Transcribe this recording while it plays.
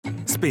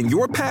spin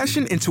your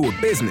passion into a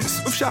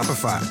business with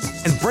Shopify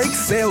and break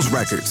sales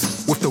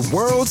records with the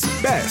world's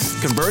best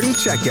converting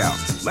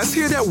checkout. Let's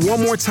hear that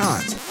one more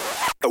time.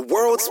 The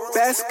world's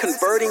best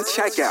converting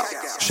checkout.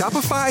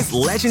 Shopify's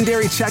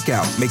legendary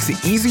checkout makes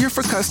it easier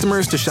for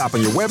customers to shop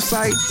on your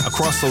website,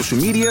 across social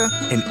media,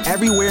 and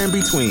everywhere in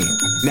between.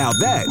 Now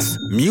that's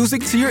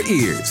music to your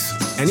ears.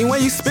 Any way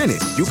you spin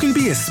it, you can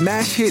be a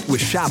smash hit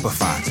with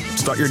Shopify.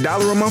 Start your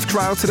 $1 a month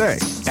trial today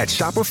at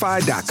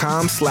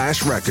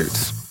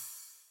shopify.com/records.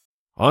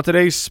 On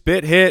today's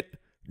Spit Hit,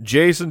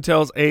 Jason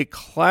tells a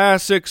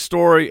classic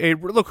story.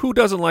 Look, who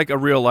doesn't like a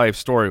real-life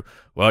story?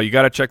 Well, you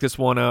got to check this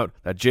one out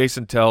that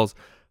Jason tells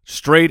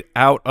straight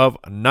out of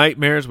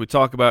Nightmares. We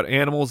talk about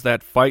animals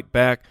that fight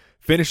back,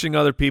 finishing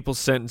other people's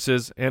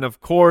sentences, and, of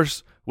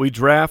course, we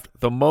draft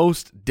the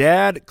most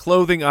dad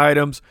clothing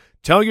items.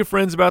 Tell your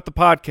friends about the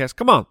podcast.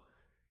 Come on.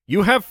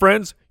 You have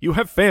friends. You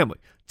have family.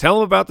 Tell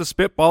them about the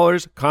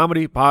Spitballers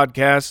Comedy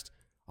Podcast.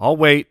 I'll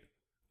wait.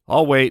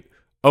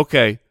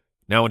 Okay,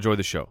 now enjoy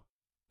the show.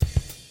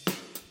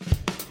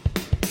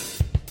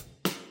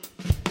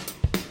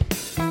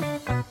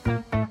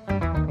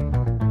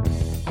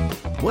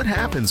 What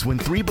happens when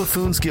three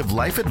buffoons give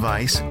life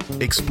advice,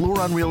 explore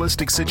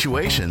unrealistic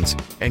situations,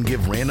 and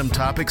give random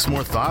topics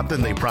more thought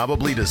than they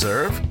probably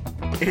deserve?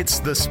 It's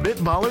the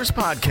Spitballers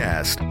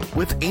Podcast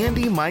with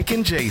Andy, Mike,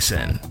 and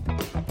Jason.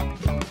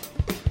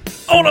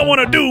 All I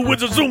want to do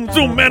was a zoom,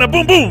 zoom, man, a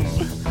boom, boom.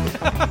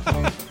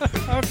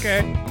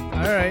 Okay.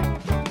 All right.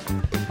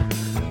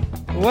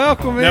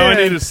 Welcome in. Now I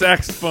need a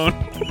saxophone.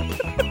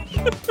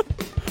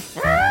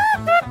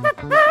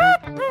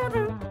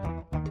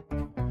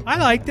 I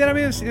liked it. I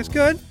mean, it's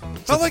good.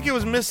 Felt like it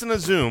was missing a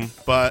zoom,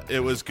 but it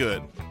was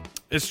good.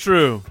 It's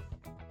true.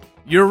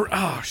 You're It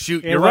was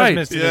right.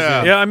 missing a Yeah.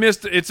 zoom. Yeah, I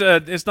missed.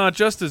 It's not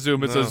just a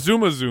zoom. It's a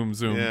zoom.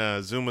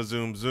 Yeah, zoom,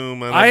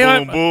 zoom, and I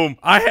boom, boom.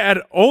 I had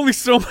only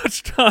so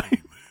much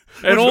time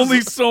and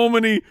only so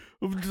many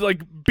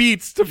like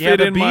beats to Yeah, fit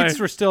the in my. beats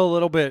were still a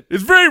little bit.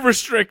 It's very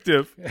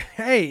restrictive.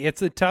 Hey,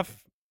 it's a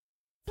tough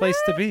place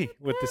to be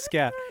with the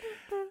scat.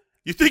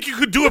 You think you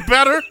could do it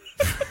better?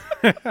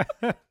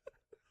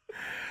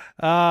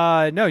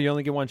 No, you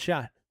only get one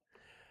shot.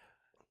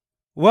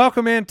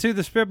 Welcome into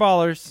the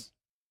Spitballers.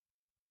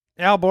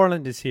 Al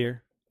Borland is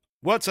here.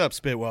 What's up,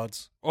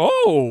 Spitwads?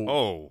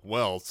 Oh,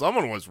 well,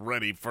 someone was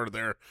ready for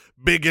their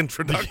big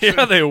introduction.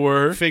 yeah, they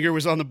were. Finger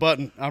was on the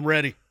button. I'm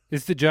ready.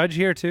 Is the judge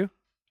here too?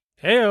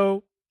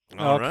 Heyo.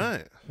 All Okay.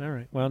 right. All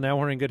right. Well, now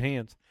we're in good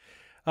hands.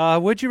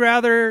 Would you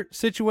rather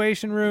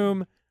situation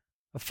room,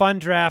 a fun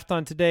draft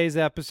on today's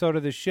episode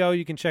of the show?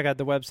 You can check out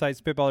the website,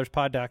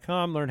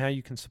 spitballerspod.com, learn how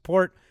you can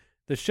support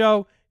the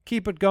show.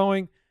 Keep it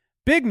going.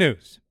 Big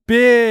news.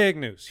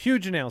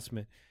 Huge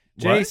announcement.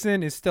 What?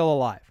 Jason is still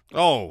alive.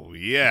 Oh,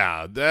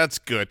 yeah, that's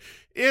good.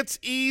 It's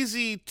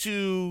easy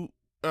to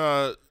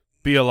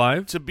Be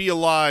alive. be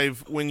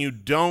alive when you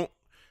don't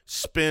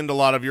spend a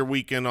lot of your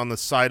weekend on the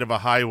side of a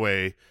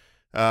highway.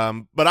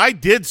 But I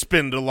did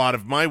spend a lot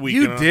of my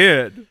weekend. You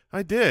did.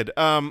 I did.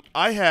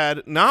 I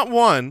had not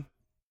one,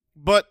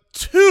 but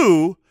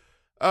two.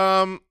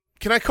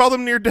 Can I call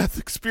them near-death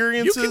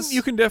experiences?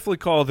 You can definitely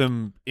call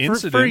them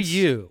incidents. For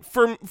you.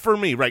 For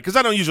me, right? Because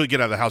I don't usually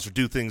get out of the house or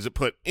do things that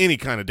put any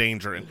kind of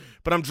danger in.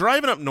 But I'm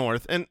driving up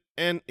north, and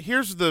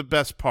here's the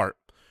best part.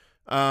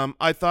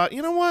 I thought,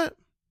 you know what?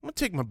 I'm gonna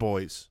take my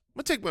boys.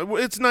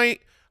 It's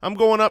night. I'm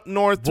going up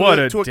north to a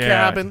dad.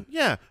 cabin.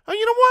 Yeah. Oh,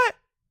 you know what?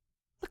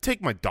 I'm gonna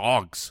take my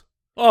dogs.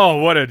 Oh,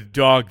 what a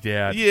dog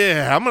dad.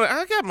 Yeah,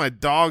 I got my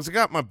dogs. I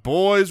got my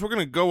boys. We're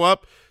gonna go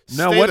up.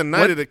 Now, Stay the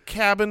night at a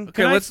cabin.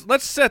 Okay,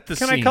 let's set the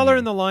Can scene. I color here.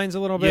 in the lines a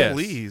little bit? Yes.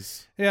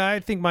 Please. Yeah,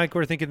 I think, Mike,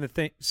 we're thinking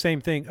the same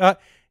thing.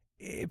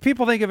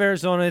 People think of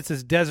Arizona, it's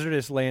this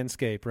desertous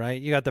landscape, right?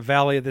 You got the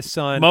Valley of the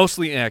Sun.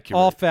 Mostly accurate.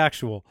 All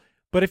factual.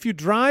 But if you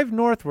drive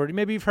northward,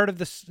 maybe you've heard of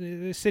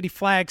the city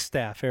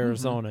Flagstaff,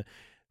 Arizona.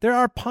 There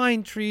are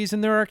pine trees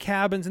and there are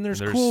cabins and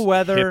there's cool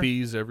weather.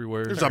 Hippies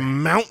everywhere. There's a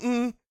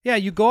mountain. Yeah,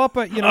 you go up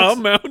a it's-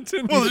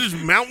 mountain. Well, there's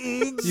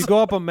mountains. you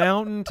go up a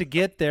mountain to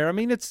get there. I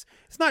mean, it's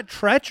not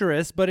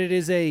treacherous, but it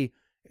is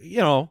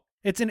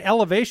it's an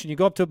elevation. You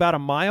go up to about a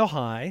mile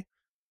high.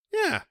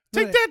 Yeah.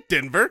 Take that,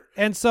 Denver.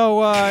 And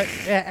so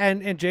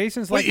and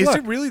Jason's like, Wait, is look,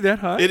 it really that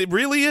high? It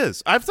really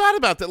is. I've thought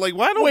about that. Like,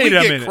 why don't Wait we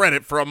a get minute.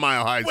 credit for a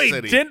mile-high Wait,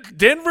 city?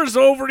 Denver's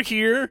over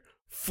here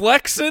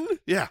flexing?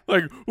 Yeah.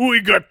 Like, we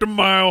got the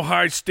Mile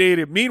High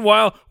Stadium.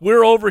 Meanwhile,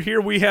 we're over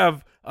here. We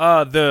have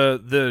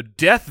the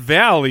Death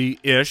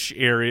Valley-ish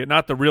area,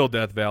 not the real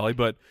Death Valley,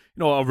 but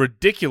a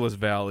ridiculous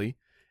valley.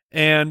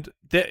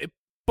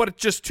 But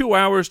just 2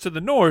 hours to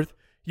the north,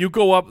 you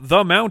go up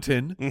the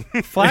mountain.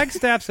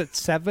 Flagstaff's at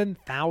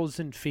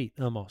 7,000 feet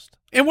almost.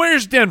 And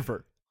where's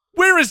Denver?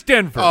 Where is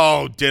Denver?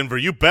 Oh, Denver,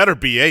 you better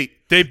be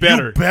 8. They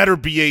better. You better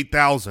be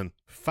 8,000.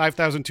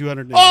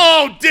 5,200.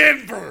 Oh,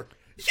 Denver!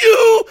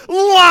 You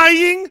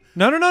lying!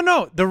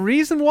 No. The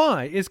reason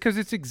why is because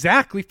it's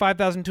exactly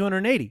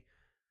 5,280.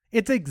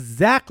 It's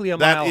exactly a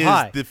That mile is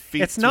high. the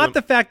feat It's to not a-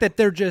 the fact that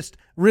they're just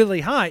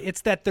really high.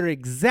 It's that they're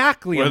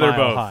exactly Where a they're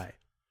mile both. high.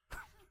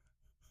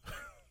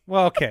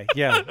 Well, okay,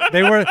 yeah,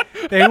 they were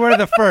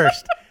the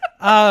first.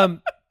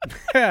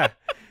 Yeah,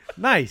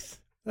 nice.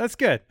 That's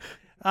good.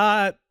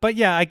 But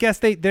yeah, I guess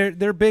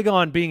they're big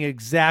on being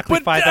exactly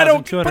But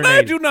 5,280. But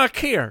I do not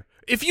care.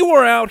 If you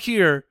are out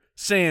here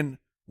saying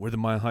we're the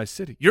Mile High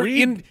City,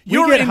 We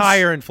get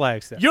higher in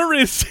Flagstaff.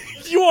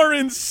 You are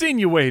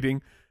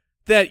insinuating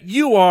that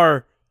you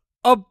are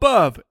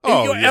above.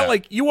 Oh, you, yeah.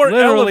 like you are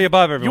Literally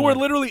above everyone. You are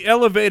literally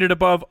elevated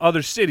above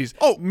other cities.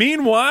 Oh.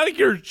 Meanwhile,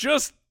 you're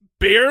just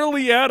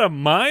barely at a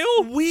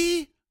mile.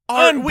 We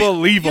are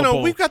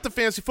Unbelievable. we've got the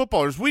fantasy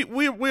footballers. We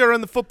are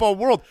in the football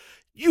world.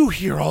 You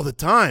hear all the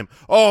time,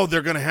 oh,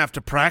 they're going to have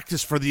to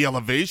practice for the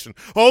elevation.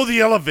 Oh,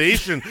 the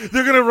elevation.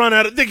 They're going to run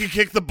out. They can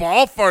kick the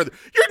ball farther.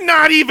 You're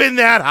not even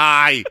that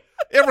high.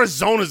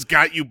 Arizona's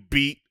got you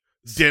beat.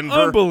 Denver.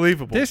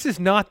 Unbelievable. This is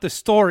not the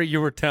story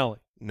you were telling.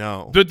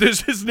 No.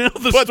 This is now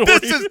the But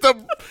story.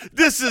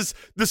 this is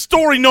the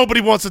story nobody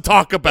wants to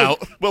talk about.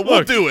 But we'll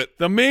Look, do it.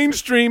 The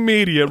mainstream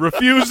media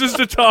refuses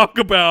to talk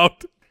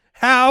about.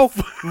 How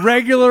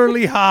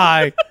regularly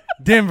high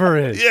Denver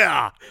is.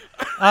 Yeah.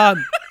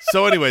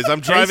 So anyways,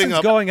 I'm driving Jason's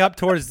up. going up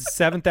towards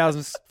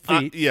 7,000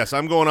 feet. Yes,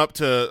 I'm going up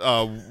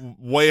to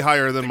way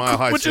higher than Mile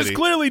High Which City. is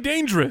clearly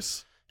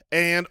dangerous.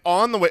 And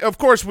on the way, of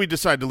course, we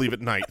decide to leave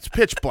at night. It's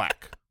pitch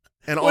black.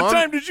 And What on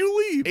time did you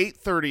leave?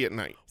 8:30 at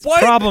night. What?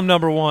 Problem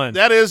number one.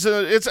 That is,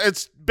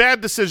 it's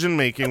bad decision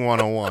making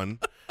 101,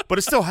 but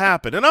it still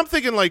happened. And I'm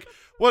thinking, like,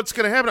 what's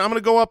going to happen? I'm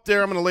going to go up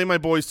there. I'm going to lay my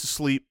boys to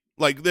sleep.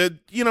 Like,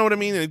 you know what I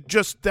mean? And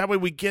just that way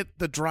we get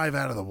the drive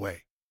out of the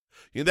way.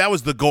 You know, that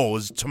was the goal,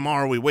 is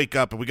tomorrow we wake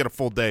up and we get a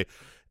full day.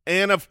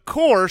 And, of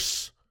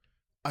course,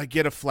 I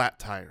get a flat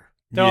tire.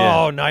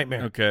 Oh,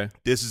 nightmare. Okay.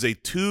 This is a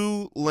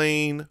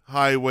 2-lane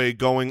highway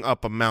going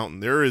up a mountain.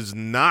 There is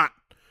not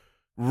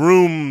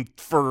room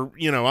for,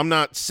 I'm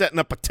not setting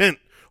up a tent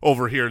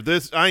over here.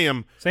 This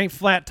ain't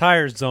flat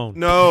tires zone.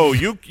 No,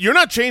 you're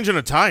not changing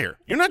a tire.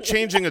 You're not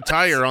changing a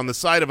tire on the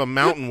side of a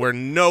mountain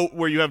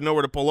where you have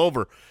nowhere to pull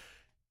over.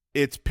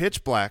 It's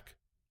pitch black.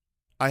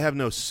 I have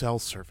no cell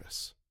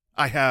service.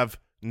 I have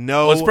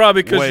no Well, it's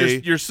probably because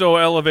way. you're so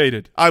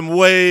elevated. I'm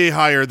way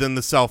higher than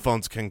the cell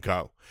phones can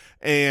go.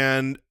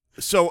 And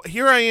so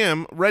here I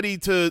am ready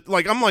to,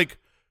 I'm like,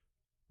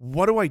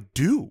 what do I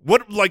do?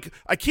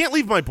 I can't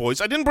leave my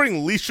boys. I didn't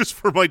bring leashes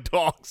for my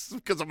dogs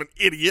because I'm an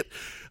idiot.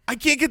 I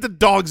can't get the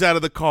dogs out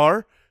of the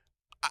car.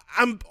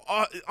 I'm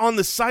on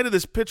the side of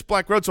this pitch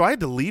black road, so I had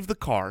to leave the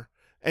car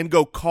and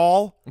go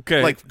call,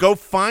 go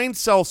find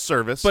cell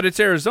service. But it's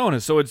Arizona,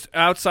 so it's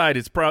outside.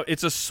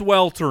 It's a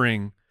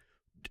sweltering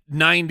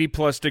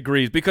 90-plus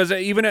degrees because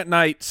even at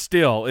night,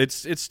 still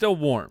it's still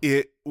warm.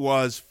 It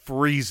was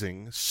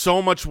freezing,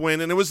 so much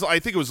wind, and I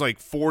think it was like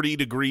 40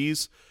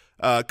 degrees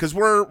because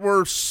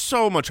we're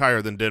so much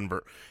higher than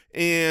Denver.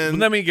 And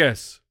Let me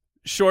guess,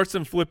 shorts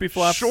and flippy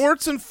flops.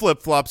 Shorts and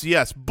flip flops,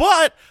 yes.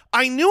 But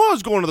I knew I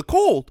was going to the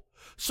cold,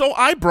 so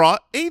I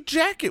brought a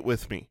jacket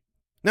with me.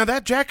 Now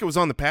that jacket was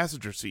on the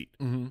passenger seat.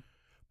 Mm-hmm.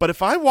 But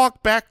if I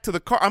walk back to the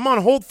car, I'm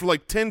on hold for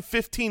like 10,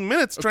 15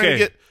 minutes trying to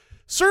get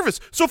service.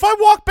 So if I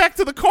walk back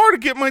to the car to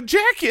get my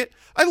jacket,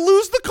 I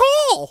lose the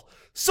call.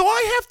 So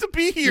I have to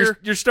be here.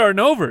 You're starting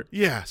over.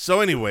 Yeah.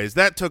 So anyways,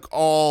 that took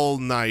all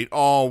night,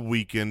 all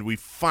weekend. We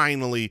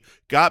finally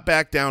got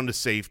back down to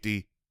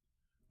safety.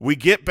 We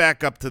get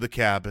back up to the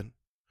cabin.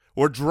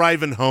 We're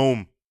driving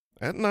home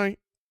at night.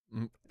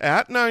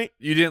 At night.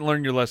 You didn't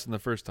learn your lesson the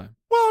first time.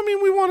 Well, I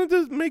mean, we wanted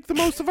to make the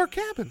most of our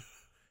cabin.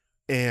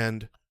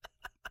 And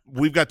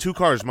we've got two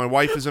cars. My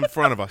wife is in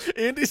front of us.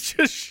 Andy's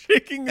just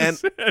shaking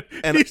his head.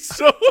 and- He's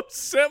so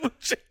upset with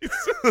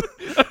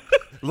Jason.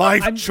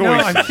 Life I'm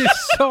choices.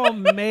 just so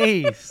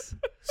amazed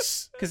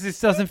because this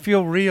doesn't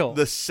feel real.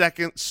 The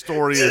second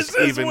story This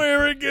is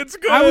where it gets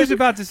good. I was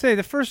about to say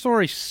the first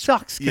story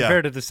sucks Yeah.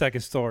 compared to the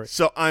second story.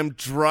 So I'm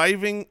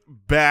driving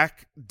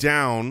back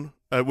down,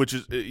 which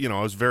is,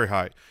 I was very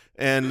high.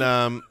 And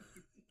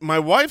my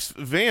wife's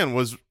van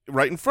was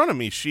right in front of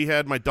me. She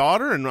had my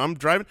daughter, and I'm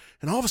driving.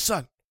 And all of a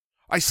sudden,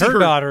 I see Her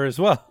daughter as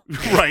well.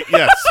 Right,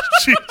 yes.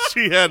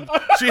 she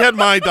had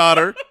my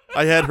daughter.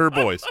 I had her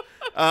boys.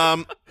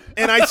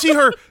 And I see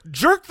her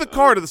jerk the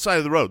car to the side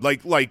of the road,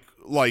 like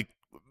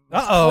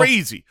Uh-oh.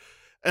 crazy.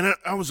 And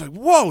I was like,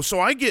 whoa. So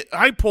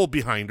I pulled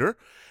behind her.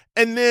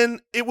 And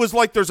then it was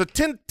like there's a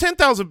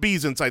 10,000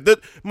 bees inside.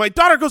 My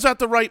daughter goes out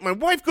the right, my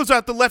wife goes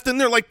out the left, and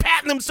they're like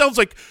patting themselves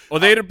like. Oh,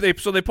 they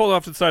pulled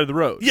off to the side of the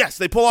road. Yes,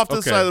 they pull off to the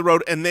Okay. side of the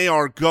road, and they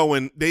are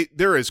going.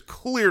 There is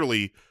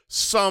clearly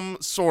some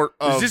sort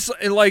of. Is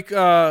this like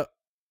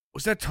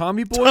was that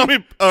Tommy Boy?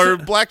 Tommy or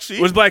Black Sheep?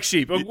 It was Black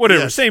Sheep.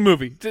 Whatever, Yes. same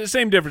movie,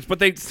 same difference.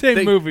 But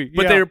Same movie,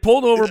 But yeah. they were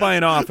pulled over by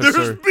an officer,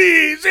 There's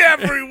bees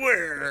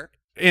everywhere.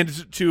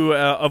 and to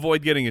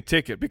avoid getting a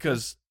ticket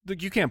because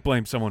you can't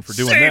blame someone for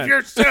doing Save that.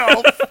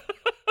 yourself.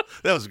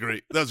 That was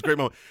great. That was a great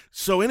moment.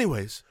 So,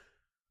 anyways,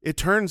 it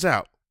turns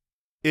out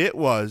it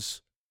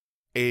was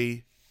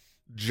a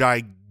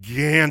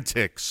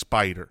gigantic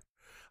spider.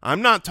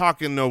 I'm not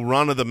talking no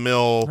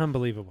run-of-the-mill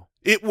Unbelievable.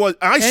 It was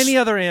Any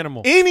other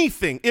animal.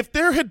 anything. If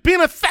there had been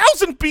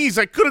 1,000 bees,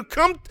 I could have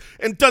come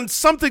and done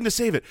something to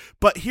save it.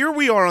 But here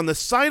we are on the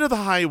side of the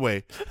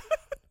highway.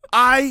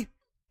 I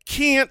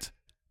can't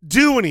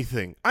do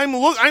anything.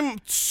 I'm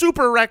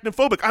super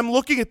arachnophobic. I'm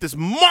looking at this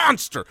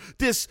monster,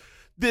 this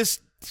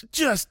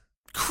just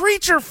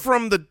creature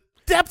from the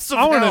depths of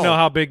I want to hell. know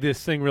how big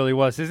this thing really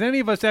was. Has any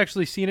of us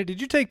actually seen it? Did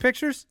you take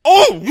pictures?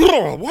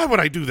 Oh, why would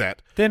I do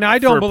that? Then I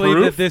don't For believe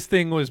proof? that this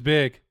thing was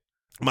big.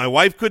 My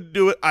wife couldn't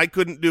do it. I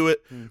couldn't do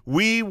it.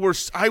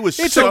 I was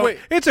It's so.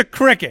 it's a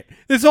cricket.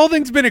 This whole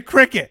thing's been a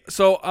cricket.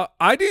 So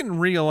I didn't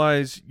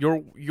realize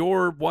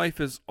your wife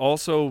is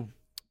also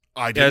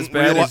I didn't as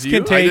bad realize, as you? I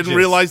didn't Contagious.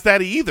 realize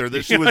that either,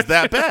 that she was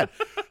that bad.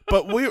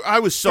 But I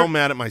was so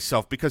mad at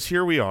myself because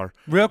here we are.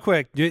 Real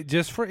quick,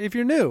 just for if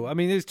you're new, I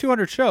mean, there's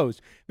 200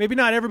 shows. Maybe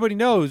not everybody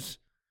knows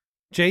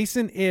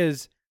Jason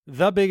is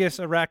the biggest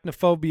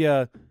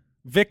arachnophobia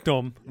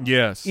victim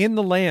yes in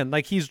the land.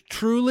 Like, he's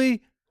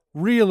truly,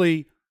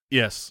 really,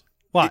 yes.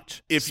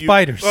 watch, If you,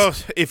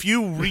 spiders. if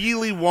you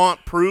really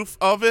want proof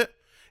of it,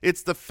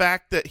 it's the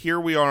fact that here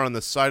we are on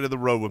the side of the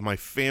road with my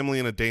family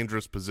in a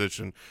dangerous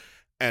position,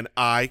 and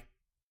I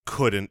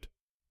couldn't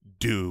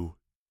do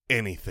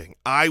anything.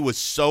 I was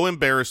so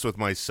embarrassed with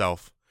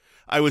myself.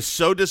 I was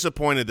so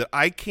disappointed that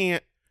I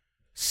can't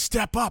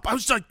step up. I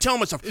was like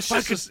telling myself, It's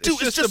I just, could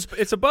do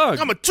it's a bug.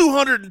 I'm a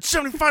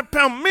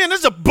 275-pound man.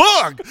 There's a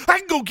bug. I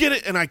can go get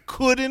it, and I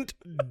couldn't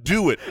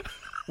do it.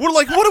 We're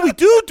like, what do we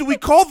do? Do we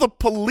call the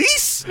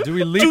police? Do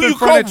we leap Do in you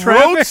front call of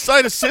traffic?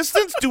 roadside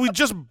assistance? Do we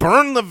just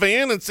burn the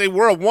van and say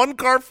we're a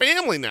one-car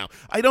family now?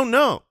 I don't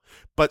know.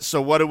 But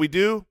so what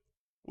do?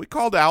 We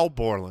called Al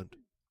Borland.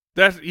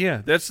 That's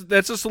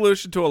a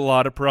solution to a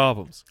lot of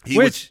problems.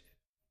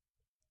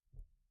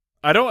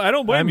 I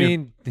don't blame I you.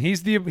 mean,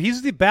 he's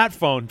the bat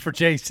phone for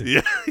Jason.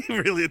 Yeah,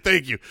 really.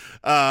 Thank you.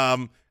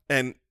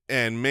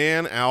 And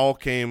man, Al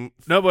came.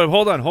 No, but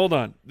hold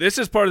on. This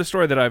is part of the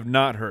story that I've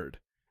not heard.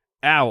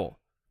 Owl.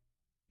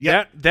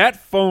 Yeah. That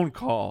phone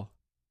call,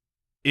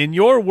 in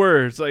your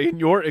words, like in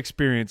your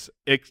experience,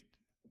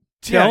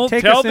 tell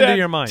take us into that,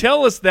 your mind.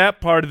 Tell us that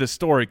part of the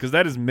story, because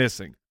that is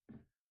missing.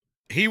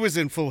 He was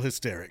in full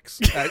hysterics.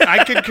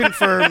 I can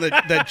confirm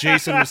that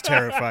Jason was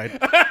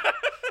terrified.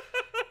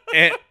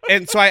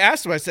 And so I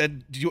asked him. I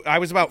said, I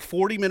was about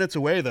 40 minutes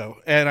away though,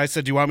 and I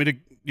said, "Do you want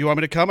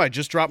me to come? I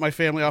just dropped my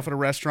family off at a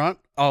restaurant.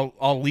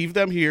 I'll leave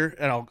them here,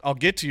 and I'll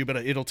get to you, but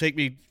it'll take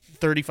me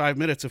 35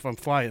 minutes if I'm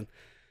flying."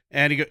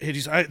 And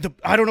he's, I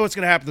don't know what's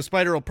gonna happen. The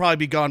spider will probably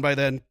be gone by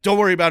then. Don't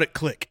worry about it.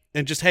 Click,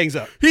 and just hangs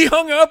up. He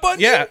hung up on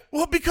Yeah. you?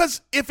 Well,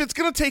 because if it's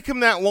going to take him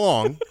that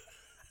long,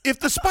 if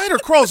the spider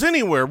crawls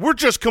anywhere, we're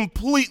just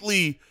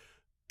completely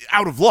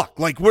out of luck.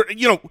 Like, what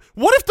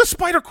if the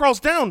spider crawls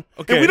down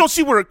Okay. and we don't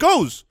see where it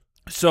goes?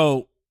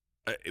 So,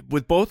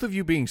 with both of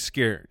you being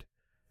scared,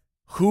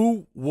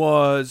 who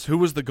was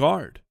the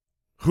guard?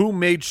 Who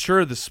made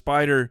sure the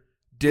spider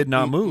did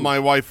not move? My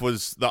wife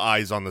was the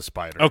eyes on the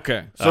spider.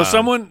 Okay, so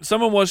someone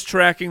was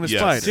tracking the yes.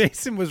 spider.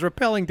 Jason was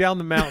rappelling down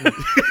the mountain.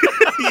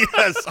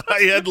 Yes,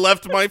 I had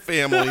left my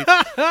family.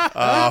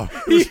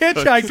 He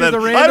hitchhiked said,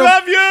 with a I random,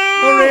 love you!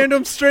 a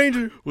random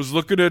stranger. Was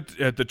looking at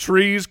the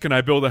trees. Can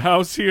I build a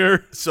house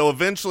here? So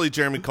eventually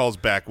Jeremy calls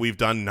back. We've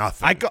done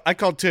nothing. I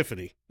called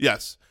Tiffany.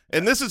 Yes.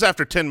 And this is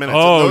after 10 minutes.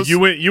 Oh, And those- you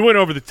went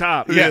over the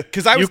top. Yeah,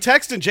 because I was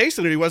texting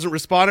Jason and he wasn't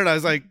responding. I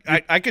was like,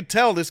 I could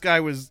tell this guy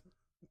was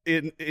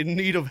in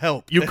need of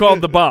help. You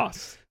called the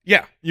boss.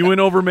 Yeah. You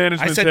went over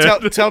management's I said,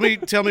 head.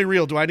 tell me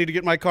real. Do I need to get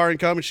in my car and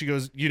come? And she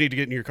goes, you need to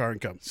get in your car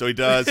and come. So he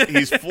does.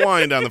 He's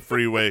flying down the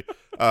freeway.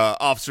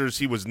 Officers,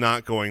 he was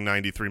not going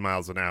 93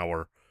 miles an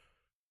hour.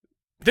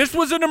 This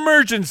was an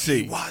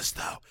emergency. He was,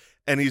 though.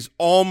 And he's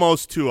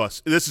almost to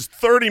us. This is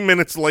 30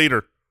 minutes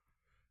later.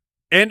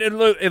 And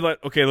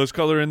okay, let's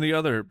color in the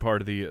other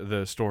part of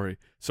the story.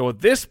 So at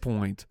this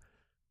point,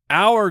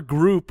 our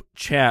group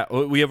chat,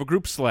 we have a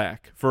group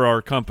Slack for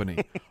our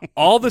company.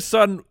 All of a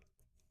sudden,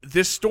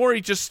 this story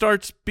just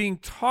starts being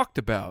talked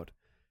about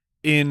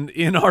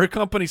in our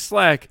company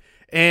Slack,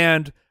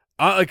 and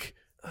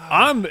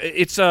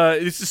it's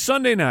a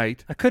Sunday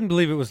night, I couldn't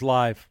believe it was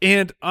live.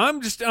 and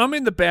I'm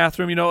in the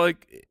bathroom,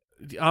 like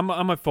I'm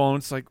on my phone.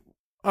 It's like,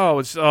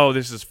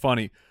 this is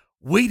funny.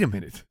 Wait a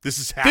minute. This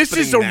is happening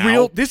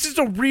This is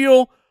a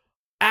real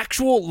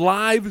actual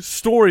live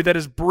story that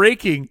is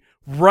breaking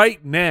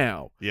right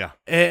now. Yeah.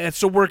 And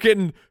so we're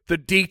getting the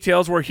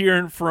details. We're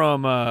hearing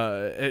from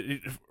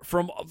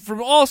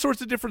all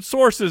sorts of different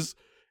sources,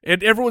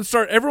 and everyone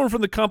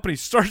from the company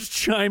starts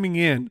chiming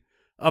in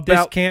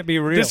about This can't be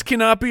real. This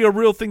cannot be a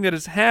real thing that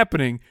is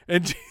happening.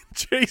 And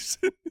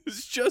Jason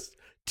is just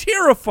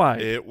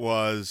terrified. It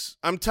was,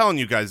 I'm telling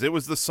you guys, it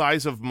was the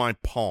size of my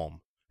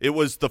palm. It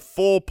was the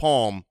full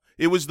palm.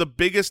 It was the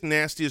biggest,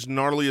 nastiest,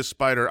 gnarliest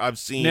spider I've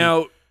seen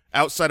Now,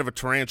 outside of a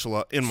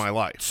tarantula in my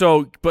life.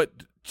 so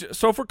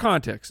for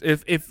context,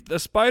 if the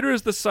spider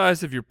is the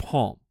size of your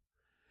palm,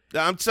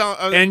 I'm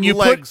telling And you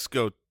legs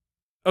go.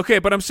 okay,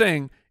 but I'm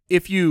saying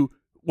if you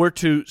were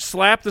to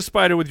slap the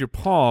spider with your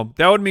palm,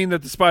 that would mean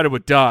that the spider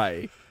would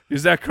die.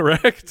 Is that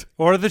correct?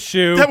 Or the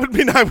shoe. That would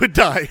mean I would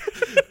die.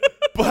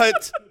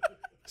 But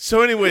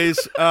so, anyways,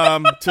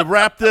 to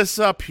wrap this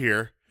up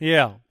here.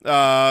 Yeah.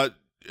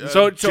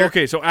 So Owl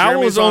Jeremy's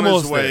is on his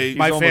almost way. there. He's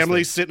My almost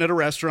family's sitting at a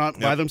restaurant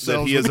by Yep,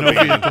 themselves that he with is no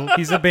abandoned. vehicle.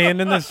 He's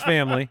abandoned this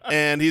family.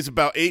 And he's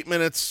about 8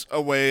 minutes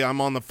away.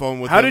 I'm on the phone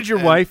with How him. did your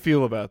and- wife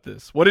feel about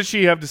this? What did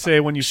she have to say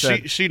when you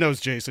said? She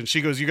knows Jason.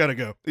 She goes, "You got to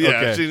go." Yeah,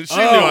 Okay. she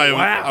Oh, knew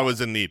wow. I was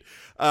in need.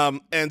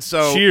 And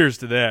so Cheers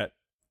to that.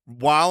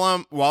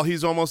 while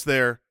he's almost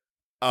there,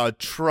 a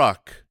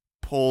truck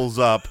pulls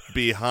up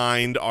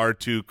behind our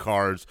two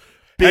cars.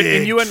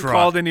 And you hadn't truck.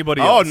 called anybody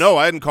Oh else? no,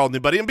 I hadn't called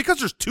anybody. And because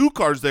there's two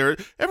cars there,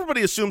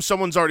 everybody assumes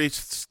someone's already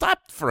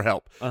stopped for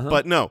help.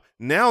 But no,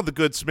 now the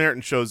Good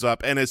Samaritan shows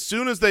up, and as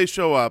soon as they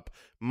show up,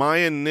 my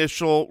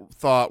initial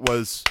thought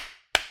was,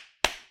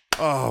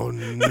 oh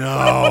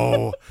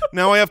no.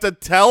 Now I have to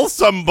tell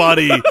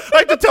somebody. I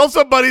have to tell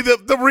somebody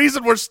the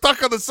reason we're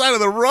stuck on the side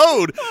of the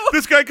road.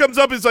 This guy comes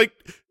up, he's like,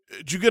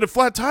 "Did you get a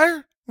flat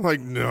tire?" I'm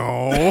like,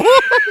 "No."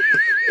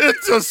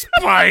 It's a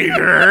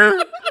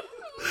spider.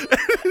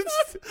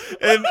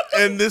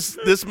 and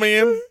this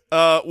man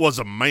was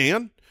a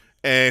man,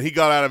 and he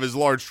got out of his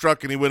large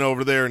truck and he went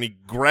over there and he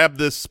grabbed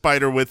this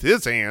spider with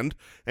his hand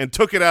and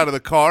took it out of the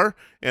car,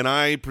 and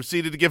I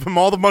proceeded to give him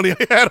all the money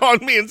I had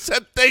on me and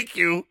said thank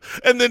you.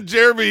 And then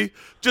Jeremy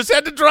just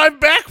had to drive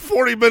back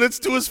 40 minutes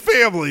to his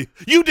family.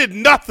 You did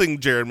nothing,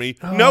 Jeremy.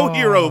 No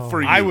hero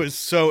for you. I was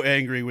so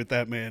angry with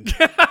that man.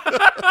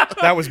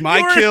 That was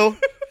my kill.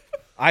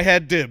 I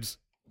had dibs.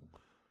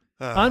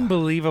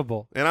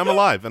 Unbelievable. and I'm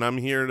alive, and I'm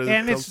here to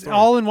And tell it's the story.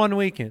 all in one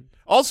weekend.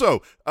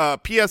 Also,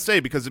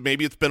 PSA, because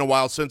maybe it's been a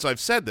while since I've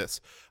said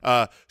this.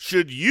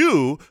 Should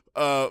you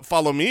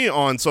follow me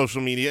on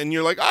social media and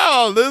you're like,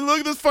 oh, look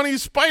at this funny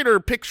spider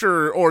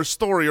picture or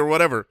story or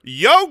whatever,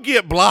 yo,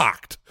 get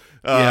blocked.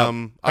 Are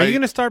you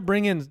going to start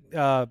bringing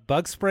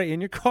bug spray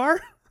in your car?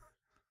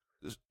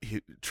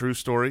 True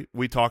story.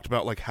 We talked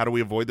about, like, how do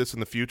we avoid this in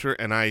the future?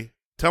 And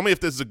tell me if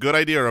this is a good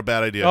idea or a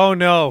bad idea. Oh,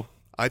 no.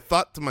 I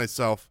thought to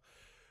myself,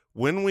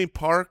 when we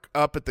park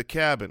up at the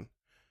cabin,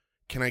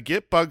 can I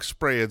get bug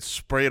spray and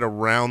spray it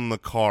around the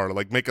car,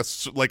 like make a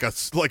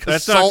That's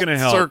not salt going to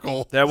help.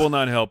 circle? That will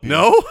not help you.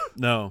 No,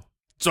 No.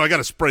 so I got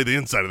to spray the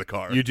inside of the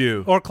car. You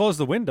do. Or close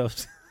the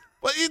windows.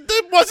 Well,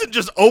 it wasn't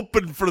just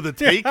open for the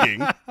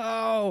taking.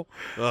 Oh.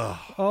 Ugh.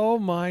 Oh,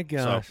 my So,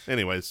 gosh.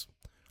 anyways,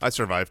 I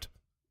survived.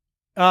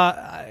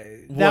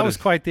 That What was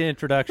is- quite the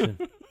introduction.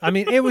 I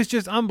mean, it was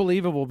just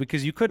unbelievable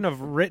because you couldn't have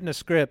written a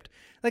script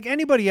like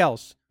anybody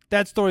else.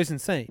 That story's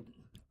insane.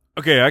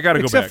 Okay, I got to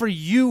go Except back. for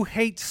you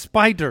hate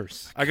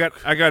spiders. I got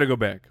to go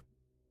back.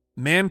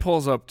 Man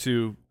pulls up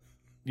to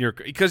your,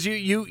 because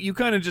you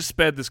kind of just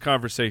sped this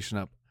conversation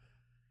up.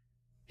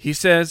 He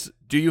says,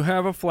 "Do you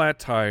have a flat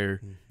tire?"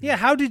 Yeah,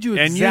 how did you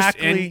And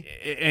exactly?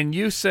 and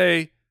you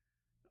say,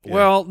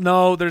 "Well,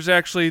 no, there's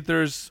a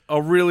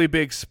really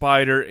big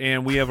spider,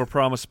 and we have a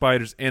problem with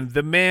spiders." And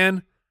the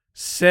man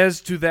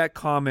says to that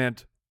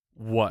comment,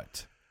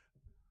 "What?"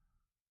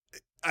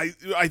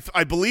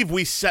 I believe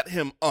we set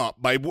him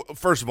up by,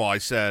 first of all, I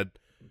said,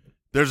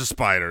 there's a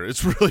spider.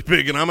 It's really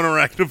big, and I'm an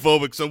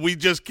arachnophobic, so we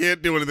just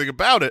can't do anything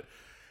about it.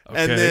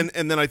 Okay.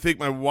 And then I think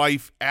my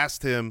wife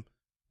asked him,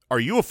 are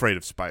you afraid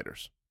of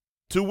spiders?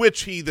 To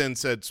which he then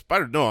said,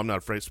 spider? No, I'm not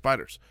afraid of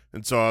spiders.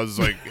 And so I was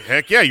like,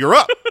 heck yeah, you're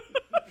up.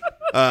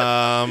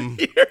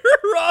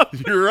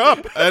 You're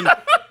up.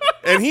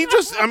 And he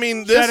just, I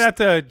mean, this Shout out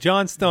to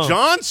John Stone.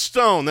 John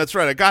Stone, that's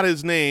right. I got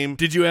his name.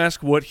 Did you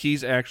ask what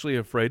he's actually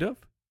afraid of?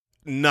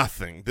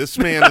 Nothing. This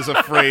man is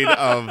afraid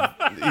of,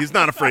 he's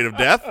not afraid of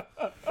death.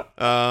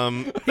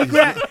 And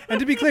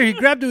to be clear, he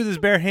grabbed it with his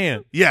bare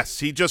hand. Yes,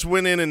 he just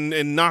went in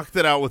and knocked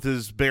it out with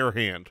his bare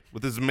hand,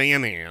 with his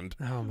man hand.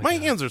 Oh, my my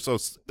God. hands are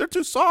they're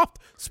too soft.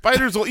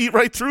 Spiders will eat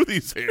right through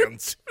these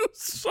hands.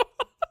 Soft.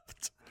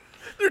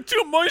 They're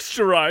too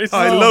moisturized.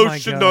 I Oh, my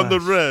lotioned on the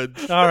gosh.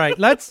 red. All right,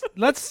 let's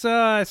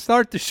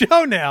start the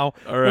show now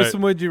All right. with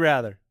some Would You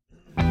Rather.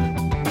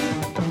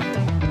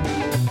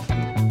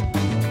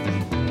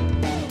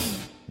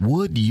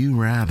 Would you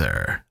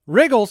rather?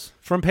 Wriggles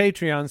from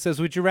Patreon says,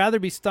 would you rather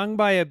be stung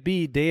by a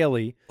bee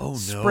daily, Oh, no.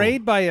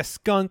 sprayed by a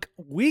skunk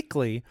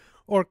weekly,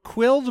 or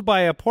quilled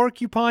by a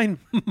porcupine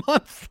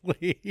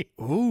monthly?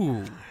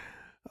 Ooh.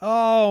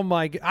 Oh,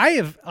 my God.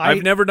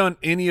 I've never done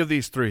any of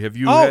these three. Have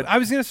you? Oh, I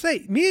was going to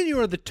say, me and you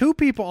are the two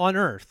people on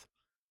Earth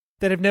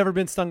that have never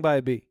been stung by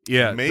a bee.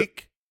 Yeah.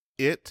 Make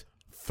it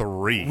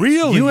 3.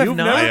 Really? You have You've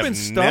not? I never have been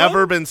stung?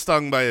 never been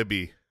stung by a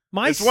bee.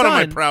 It's one of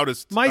my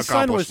proudest My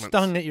son was accomplishments.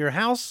 stung at your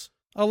house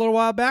a little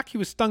while back. He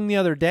was stung the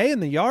other day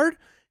in the yard.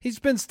 He's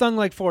been stung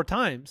like 4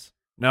 times.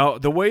 Now,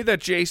 the way that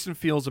Jason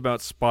feels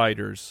about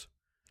spiders,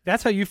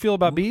 That's how you feel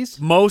about bees?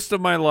 most of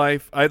my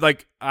life, I've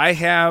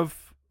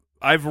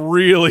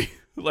really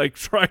like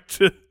tried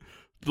to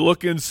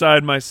look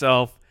inside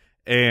myself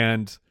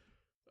and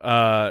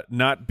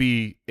not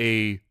be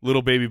a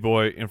little baby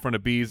boy in front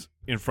of bees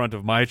in front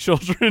of my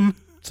children.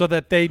 So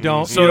that they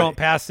don't, So- you don't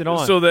pass it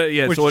on. so that-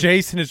 yeah, which so it-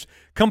 Jason is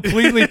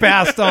completely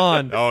passed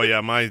on. Oh, yeah,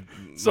 my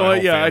So whole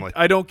yeah, family.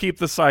 I don't keep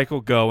the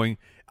cycle going.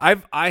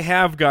 I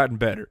have gotten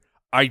better.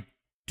 I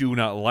do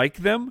not like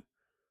them,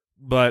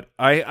 but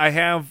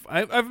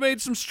I've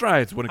made some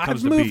strides when it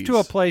comes I've to moved bees. to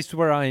a place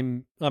where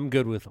I'm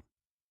good with them.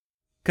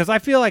 Because I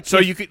feel like So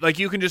if-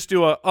 you can just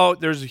do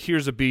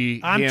here's a bee.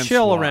 I'm hand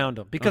chill swat. around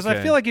them because I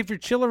Okay. feel like if you're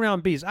chill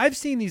around bees, I've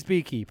seen these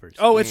beekeepers.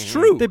 Oh, it's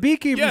true. The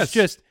beekeepers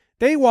Yes.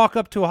 they walk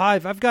up to a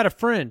hive. I've got a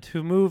friend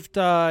who moved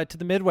to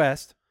the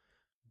Midwest,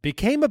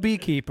 became a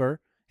beekeeper.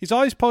 He's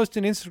always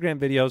posting Instagram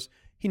videos.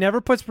 He never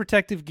puts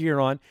protective gear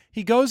on.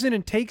 He goes in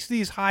and takes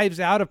these hives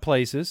out of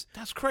places.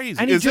 That's crazy.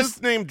 And he Is just-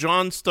 his name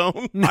John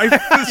Stone?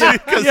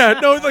 yeah,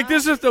 no, like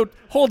this is the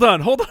hold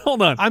on.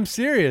 I'm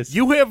serious.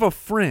 You have a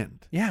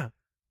friend. Yeah.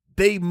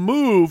 They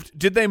moved.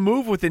 Did they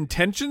move with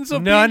intentions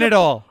of None being at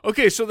all.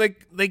 Okay, so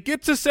they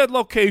get to said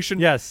location.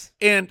 Yes.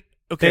 And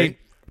okay,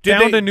 They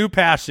found a new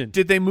passion.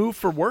 Did they move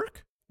for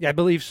work? Yeah, I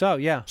believe so.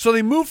 Yeah. So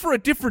they moved for a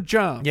different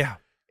job. Yeah.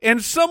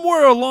 And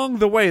somewhere along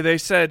the way, they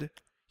said,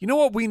 "You know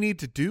what we need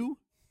to do?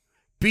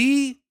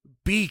 Be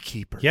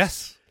beekeepers."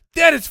 Yes.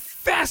 That is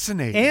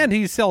fascinating. And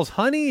he sells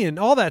honey and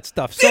all that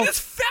stuff. So that is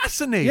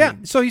fascinating. yeah.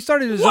 So he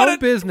started his What own a-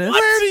 business.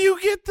 Where do you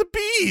get the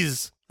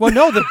bees? Well,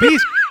 no, the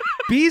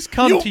bees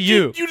come to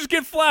you. You just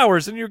get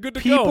flowers and you're good to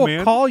People go,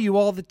 man. call you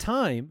all the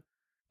time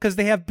because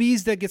they have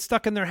bees that get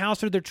stuck in their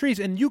house or their trees,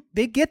 and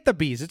they get the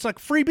bees. It's like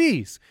free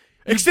bees.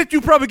 Except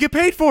you probably get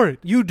paid for it.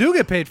 You do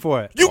get paid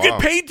for it. You Wow. get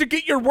paid to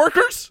get your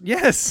workers?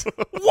 Yes.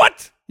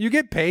 What? You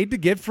get paid to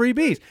get free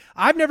bees.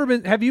 I've never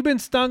been. Have you been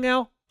stung,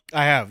 Al?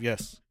 I have,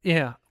 yes.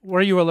 Yeah.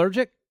 Were you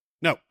allergic?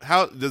 No.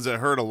 How does it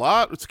hurt a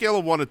lot? Scale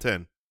of 1 to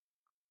 10.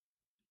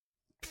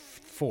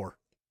 4.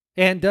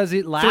 And does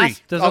it last? 3.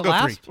 Does I'll it go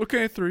last? 3.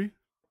 Okay, 3.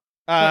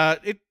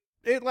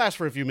 It lasts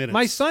for a few minutes.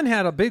 My son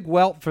had a big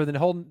welt for the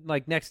whole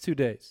next 2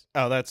 days.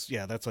 Oh, that's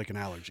like an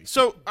allergy.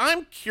 So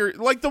I'm curious,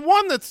 like the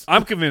one that's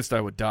I'm convinced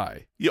I would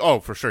die. oh,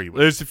 for sure you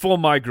would. It's a full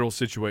my girl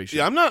situation.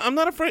 Yeah, I'm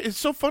not afraid. It's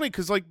so funny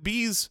because like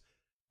bees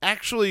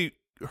actually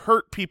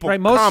hurt people.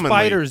 Right. Most commonly.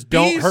 spiders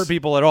don't Bees- hurt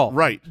people at all.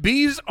 Right.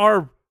 Bees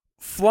are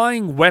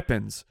flying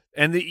weapons,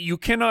 and you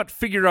cannot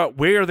figure out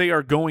where they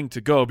are going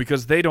to go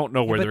because they don't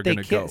know where But they're they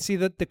going to can't go. see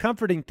the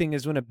comforting thing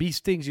is when a bee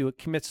stings you, it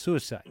commits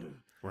suicide.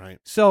 Right.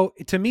 So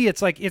to me,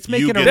 it's like it's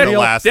making get a the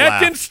real. last that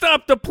laugh. didn't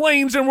stop the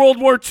planes in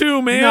World War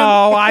II, man.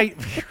 No,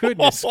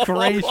 goodness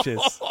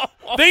gracious.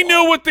 They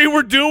knew what they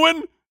were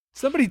doing.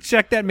 Somebody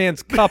check that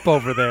man's cup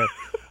over there.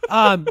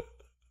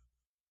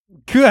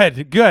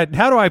 Good.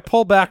 How do I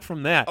pull back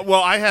from that?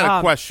 Well, I had a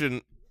Um,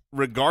 question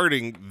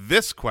regarding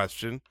this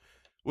question,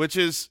 which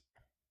is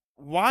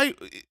why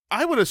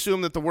I would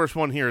assume that the worst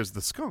one here is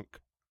the skunk.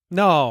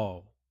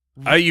 No,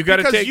 You got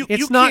to Because take. you-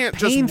 it's not can't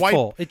just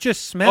painful. wipe- It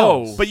just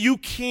smells. Oh. But you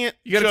can't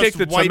You gotta just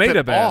take the wipe tomato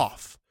it bath.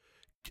 off.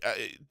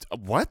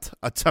 What?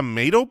 A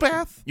tomato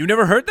bath? You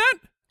never heard that?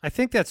 I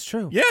think that's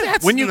true. Yeah,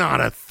 That's when you not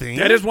a thing.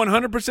 that is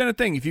 100% a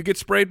thing. If you get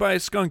sprayed by a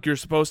skunk,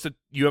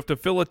 you have to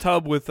fill a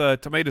tub with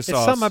tomato It's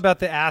sauce. something about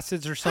the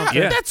acids or something.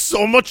 Yeah. That's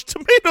so much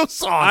tomato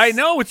sauce. I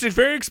know it's a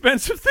very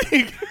expensive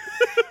thing.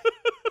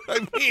 I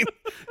mean,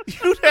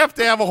 you'd have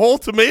to have a whole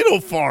tomato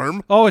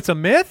farm. Oh, it's a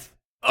myth?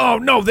 Oh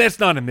no, that's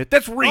not a myth.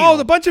 That's real. Oh,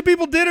 the bunch of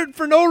people did it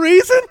for no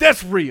reason?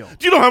 that's real.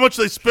 Do you know how much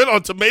they spent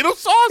on tomato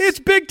sauce? It's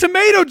Big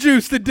Tomato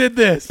Juice that did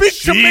this.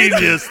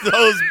 Genius,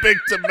 those big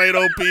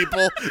tomato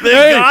people. They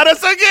Hey. got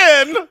us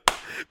again.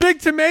 Big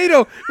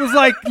Tomato was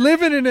like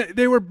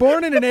they were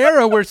born in an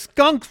era where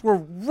skunks were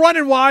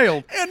running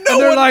wild. And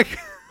they're one, like,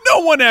 no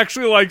one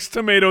actually likes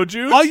tomato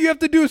juice. all you have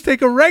to do is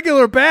take a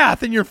regular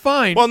bath and you're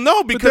fine. Well, no,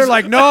 But because they're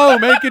like, no,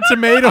 make it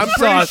tomato I'm sauce.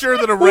 pretty sure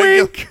that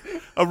Wink.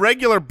 a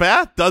regular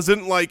bath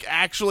doesn't like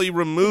actually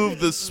remove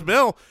the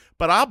smell.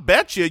 But I'll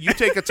bet you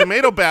take a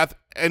tomato bath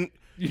and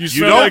you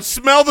smell don't like-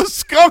 smell the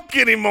skunk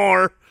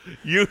anymore.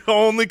 You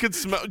only can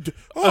smell.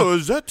 Oh,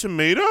 is that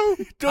tomato?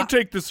 Don't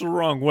take this the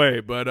wrong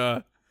way, but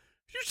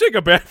you take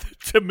a bath of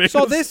tomato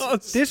So this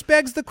sauce. this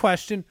begs the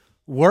question: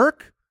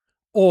 work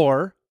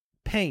or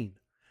pain?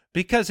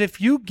 Because if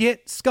you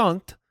get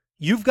skunked,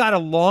 you've got a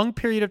long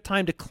period of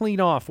time to clean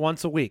off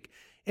once a week.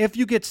 If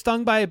you get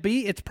stung by a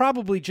bee, it's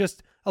probably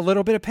just a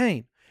little bit of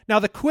pain. Now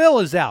the quill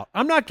is out.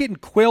 I'm not getting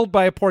quilled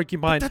by a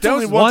porcupine. But that's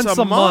only once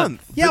a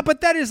month. Yeah,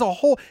 but that is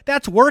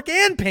that's work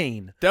and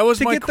pain. That was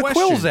to my get question. the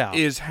quills out.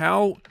 Is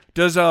how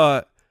does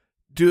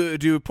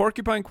do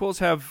porcupine quills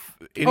have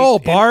any,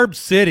 Barb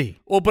City.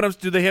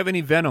 do they have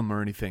any venom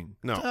or anything?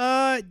 No.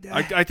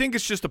 I think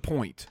it's just a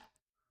point.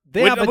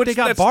 Yeah, Which but they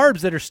got that's-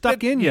 barbs that are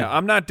stuck in you. Yeah,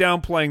 I'm not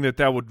downplaying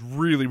that would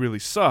really, really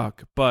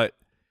suck, but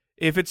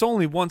if it's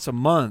only once a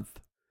month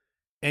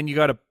and you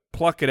got to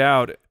pluck it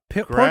out,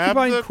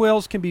 Porcupine the-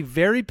 quills can be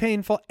very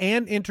painful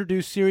and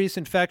introduce serious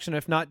infection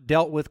if not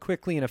dealt with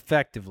quickly and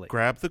effectively.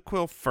 Grab the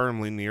quill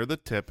firmly near the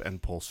tip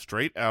and pull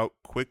straight out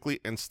quickly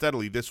and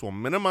steadily. This will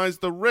minimize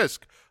the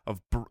risk of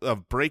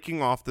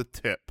breaking off the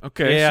tip.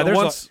 okay, Yeah, so there's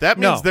once That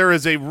means No. there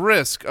is a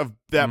risk of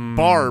that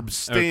barb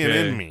staying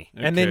okay. in me.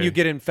 And then Okay. you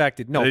get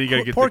infected. No, Then you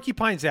gotta get the-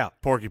 porcupine's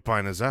out.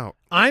 Porcupine is out.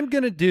 I'm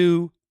gonna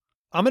do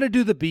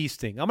the bee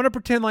sting. I'm gonna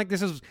pretend like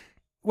this is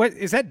what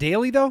is that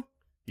daily though?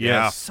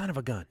 Yeah. Son of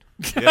a gun.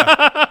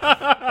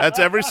 Yeah. That's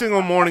every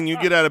single morning you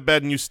get out of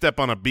bed and you step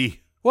on a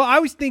bee. Well, I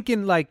was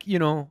thinking like,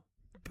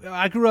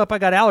 I grew up, I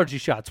got allergy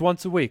shots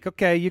once a week.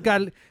 Okay, you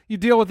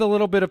deal with a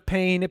little bit of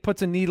pain. It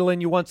puts a needle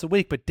in you once a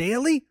week, but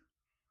daily?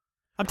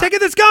 I'm taking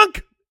this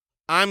gunk.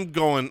 I'm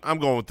going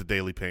with the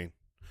daily pain.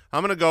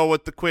 I'm going to go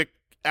with the quick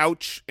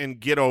ouch and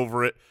get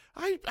over it.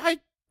 I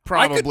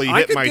probably I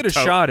hit could my get a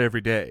toe. shot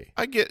every day.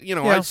 I get,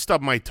 Yeah. I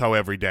stub my toe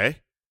every day.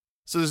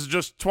 So this is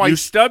just You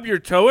twice. stub your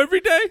toe every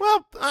day?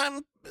 Well,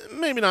 I'm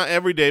maybe not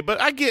every day,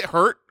 but I get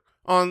hurt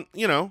on,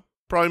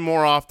 probably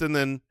more often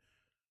than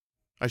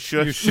I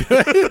should. You should.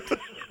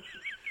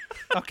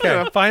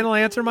 Okay, final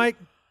answer, Mike?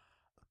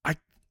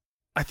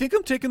 I think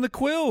I'm taking the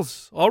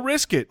quills. I'll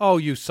risk it. Oh,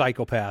 you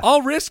psychopath.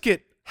 I'll risk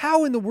it.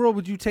 How in the world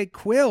would you take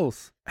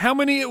quills? How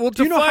many? Well,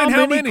 Do you know define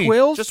how many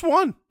quills? Just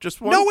one. No,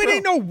 it quill.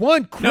 ain't no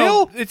one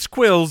quill. No, it's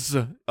quills.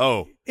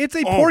 Oh. It's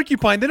a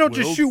porcupine. They don't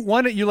just quills? shoot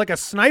one at you like a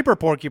sniper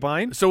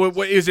porcupine. So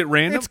is it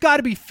random? It's got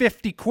to be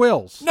 50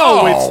 quills.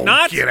 No, Oh, it's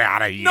not. get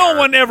outta here. No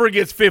one ever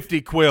gets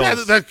 50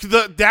 quills.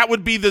 That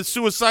would be the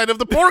suicide of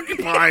the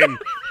porcupine.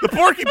 The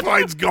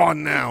porcupine's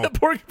gone now. The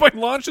porcupine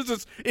launches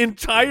its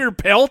entire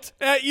pelt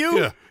at you.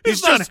 Yeah.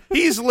 It's not-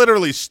 He's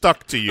literally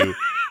stuck to you.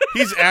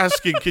 He's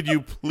asking, "Could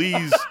you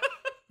please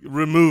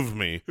remove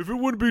me?" If it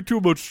wouldn't be too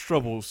much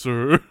trouble,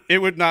 sir. It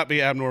would not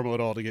be abnormal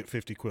at all to get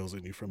 50 quills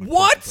in you from a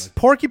What? porcupine.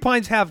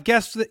 Porcupines have,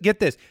 get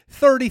this,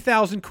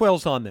 30,000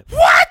 quills on them.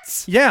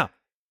 What? Yeah.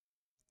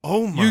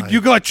 Oh my!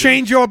 You got to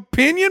change your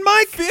opinion,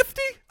 Mike?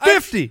 50?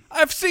 50.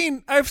 I've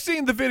seen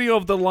the video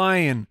of the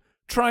lion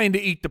trying to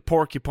eat the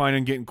porcupine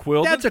and getting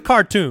quilled. That's a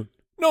cartoon.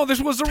 No, this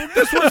was real.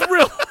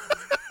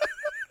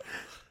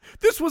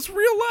 This was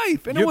real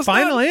life, and it Your was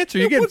final not, answer.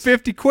 You're it getting was,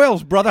 50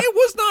 quills, brother. It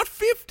was not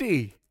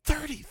 50.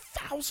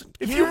 30,000.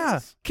 If Yeah. you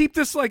keep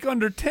this like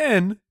under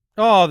 10,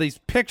 Oh, these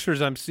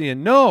pictures I'm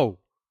seeing. No.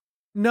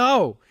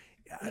 No.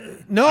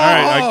 No. all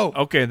right.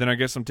 Okay, then I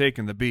guess I'm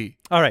taking the B.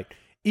 All right.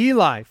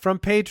 Eli from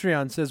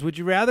Patreon says, would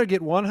you rather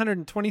get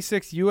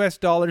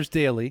 $126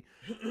 daily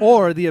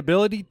or the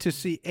ability to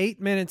see 8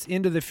 minutes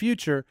into the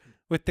future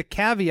with the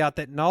caveat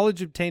that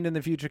knowledge obtained in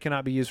the future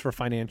cannot be used for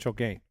financial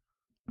gain?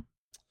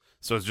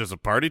 So it's just a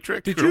party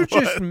trick. Did or you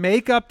just what?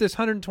 make up this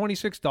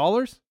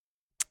 $126?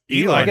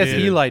 Eli I guess did.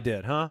 Eli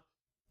did, huh?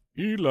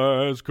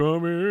 Eli's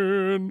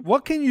coming.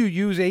 What can you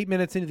use 8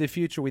 minutes into the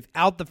future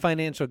without the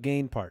financial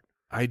gain part?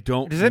 I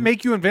don't. Does it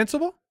make you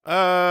invincible?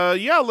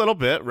 Yeah, a little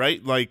bit,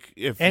 right? Like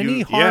if Any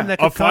you, harm that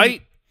could a come-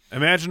 fight?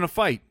 Imagine a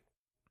fight.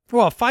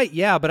 Well, a fight,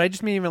 yeah, but I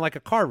just mean even like a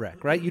car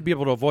wreck, right? You'd be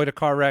able to avoid a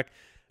car wreck.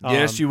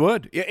 Yes, you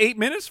would. Yeah, 8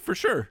 minutes for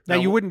sure. Now,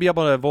 you wouldn't be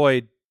able to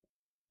avoid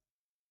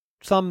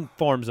some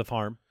forms of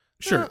harm.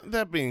 Sure.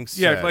 That being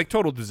said, Yeah, like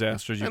total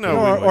disasters. You I could. know.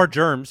 Or, we might- or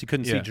germs. You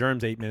couldn't see Yeah.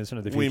 germs 8 minutes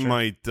into the we future.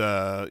 might,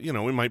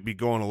 we might be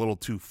going a little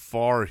too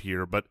far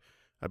here, but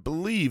I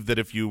believe that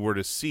if you were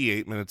to see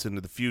 8 minutes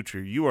into the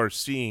future, you are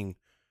seeing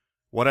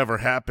whatever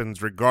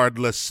happens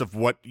regardless of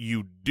what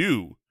you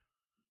do.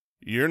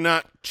 You're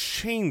not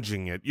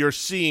changing it. You're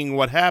seeing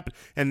what happened.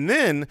 And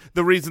then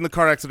the reason the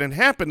car accident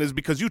happened is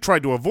because you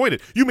tried to avoid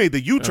it. You made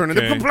the U-turn and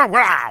Okay. then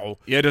wow.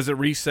 Yeah, does it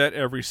reset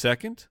every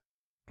second?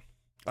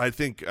 I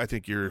think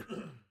you're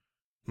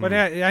But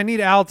I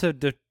need Al to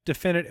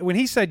defend it. When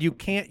he said you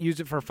can't use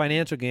it for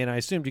financial gain, I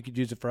assumed you could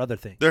use it for other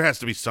things. there has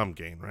to be some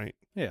gain, right?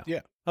 Yeah. Yeah.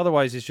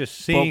 Otherwise, it's just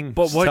seeing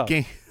But what stuff.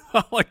 game?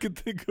 All I can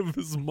think of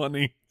is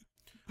money.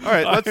 All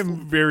right,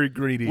 I'm very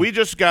greedy. we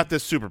just got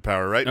this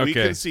superpower, right? We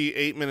Okay. can see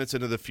 8 minutes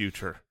into the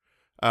future.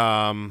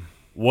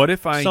 What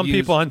if I Some use,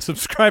 people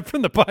unsubscribe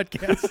from the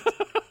podcast.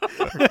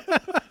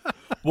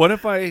 What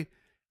if I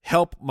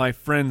help my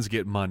friends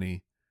get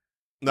money?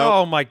 No,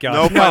 Oh, my God.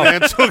 no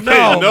financial gain.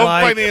 No, No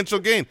Mike. financial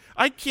gain.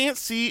 I can't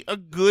see a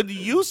good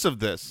use of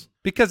this.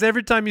 Because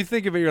every time you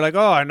think of it, you're like,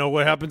 oh, I know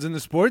what happens in the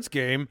sports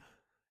game,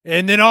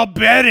 and then I'll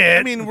bet it.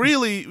 I mean,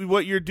 really,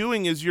 what you're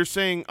doing is you're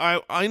saying,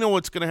 I know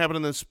what's going to happen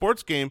in this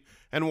sports game,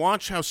 and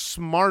watch how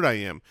smart I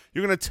am.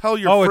 You're going to tell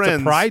your Oh, it's a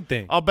friends. pride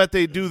thing. I'll bet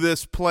they do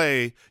this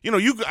play.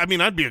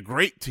 I'd be a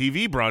great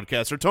TV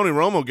broadcaster. Tony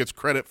Romo gets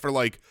credit for,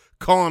 like,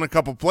 calling a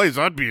couple plays.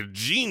 I'd be a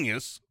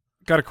genius.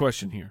 Got a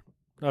question here.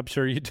 I'm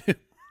sure you do.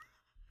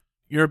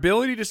 Your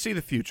ability to see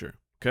the future,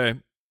 okay?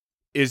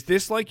 Is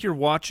this like you're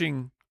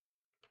watching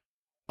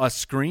a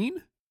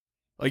screen?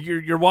 Like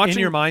you're watching In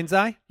your mind's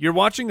eye? You're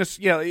watching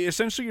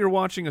essentially you're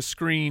watching a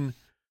screen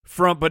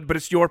from but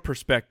it's your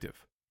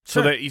perspective.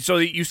 Sure. So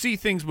that you see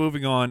things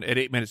moving on at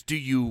 8 minutes. Do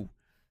you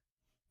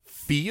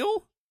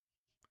feel?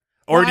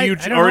 Or Well, do you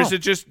I don't or know. is it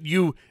just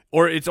you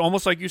or it's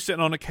almost like you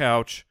sitting on a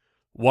couch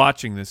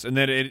watching this and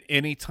then at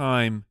any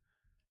time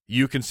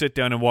you can sit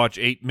down and watch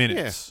 8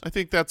 minutes. Yeah, I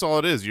think that's all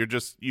it is. You're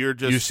just You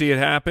see it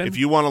happen? if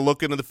you want to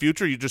look into the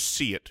future, you just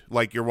see it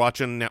like you're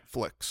watching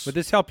Netflix. Would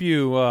this help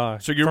you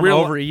So you're from real-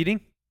 overeating?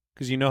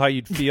 Because you know how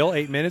you'd feel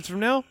 8 minutes from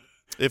now?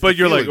 If but the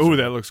you're like, feelings- "Oh,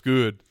 that looks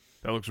good.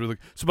 That looks really."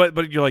 So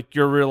but you're like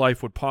your real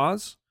life would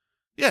pause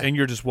yeah, and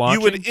you're just watching.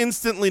 you would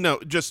instantly know,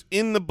 just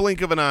in the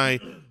blink of an eye,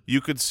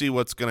 you could see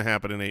what's going to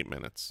happen in 8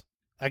 minutes.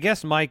 I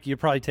guess, Mike, you're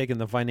probably taking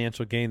the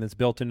financial gain that's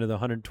built into the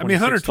 $126. I mean,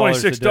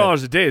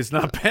 $126 a day is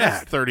not That's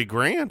bad. 30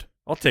 grand.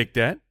 I'll take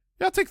that.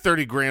 Yeah, I'll take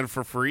 30 grand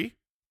for free.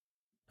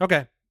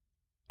 Okay.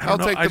 I'll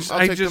take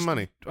the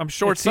money. I'm It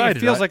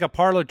short-sighted. feels like a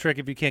parlor trick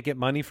if you can't get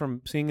money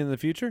from seeing in the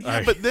future.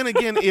 Yeah, but then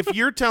again, if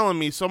you're telling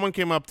me someone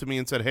came up to me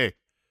and said, "Hey,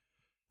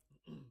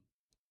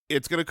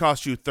 it's going to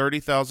cost you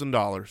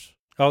 $30,000,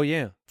 Oh,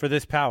 yeah, for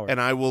this power. and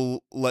I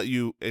will let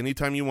you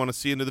anytime you want to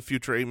see into the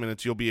future 8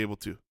 minutes, you'll be able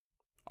to."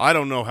 I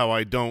don't know how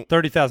I don't.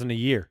 $30,000 a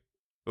year.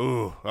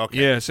 Ooh,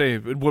 okay. Yeah, say,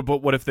 but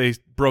what if they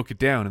broke it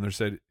down and they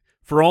said,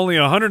 for only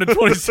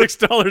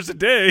 $126 a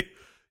day?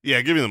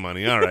 Yeah, give me the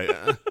money. All right.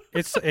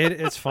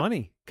 It's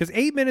funny because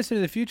 8 minutes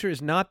into the future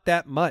is not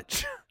that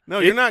much. No,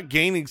 you're not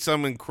gaining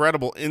some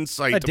incredible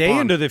insight A day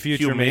upon into the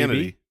future, humanity.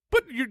 maybe.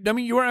 But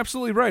you are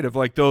absolutely right. Of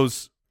like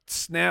those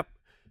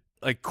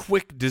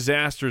quick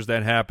disasters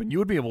that happen, you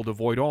would be able to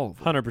avoid all of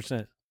them.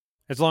 100%.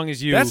 As long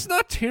as you That's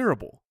not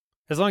terrible.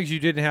 as long as you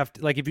didn't have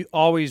to, like, if you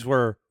always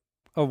were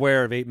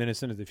aware of 8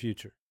 minutes into the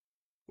future.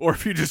 Or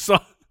if you just saw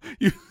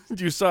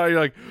you're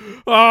like,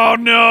 oh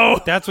no,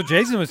 That's what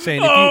Jason was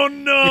saying. oh if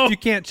no. you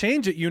can't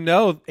change it,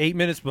 8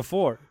 minutes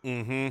before.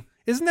 Mm-hmm.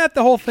 Isn't that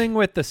the whole thing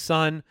with the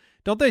sun?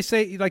 Don't they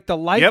say like the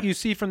light Yep. you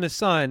see from the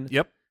sun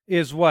Yep.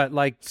 is what,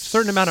 like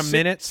certain amount of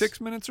minutes?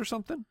 6 minutes or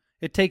something.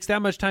 It takes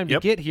that much time to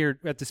Yep. get here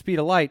at the speed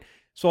of light.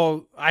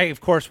 So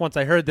of course, once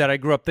I heard that, I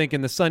grew up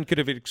thinking the sun could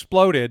have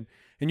exploded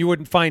and you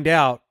wouldn't find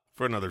out.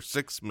 For another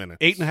 6 minutes.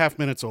 8.5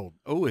 minutes old.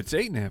 Oh, it's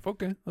 8.5.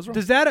 Okay, that's right.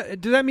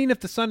 Does that mean if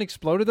the sun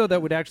exploded though,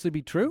 that would actually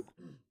be true?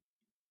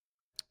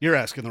 You're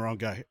asking the wrong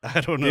guy.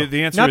 I don't know.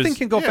 The answer Nothing is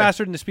can go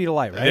faster than the speed of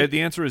light, right?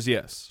 The answer is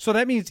yes. So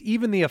that means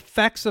even the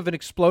effects of an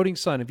exploding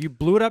sun, if you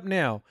blew it up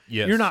now,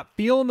 Yes. you're not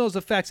feeling those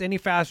effects any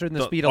faster than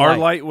the speed of Our light.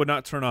 light would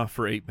not turn off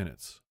for 8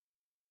 minutes.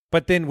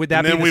 But then would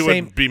that And then be we the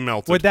same? would be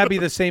melted. Would that be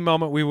the same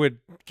moment we would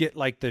get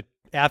like the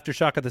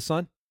aftershock of the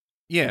sun?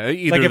 Yeah,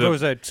 either Like if it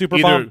was a super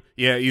bomb?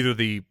 Either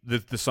the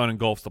sun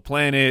engulfs the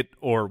planet,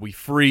 or we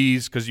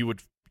freeze because you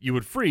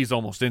would freeze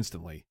almost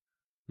instantly.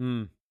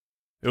 Hmm.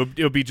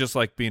 It would be just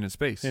like being in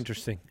space.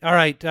 Interesting. All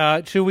right.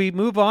 Should we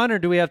move on, or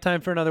do we have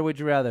time for another Would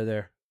You Rather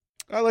there?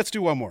 Let's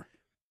do one more.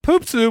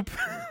 Poop soup.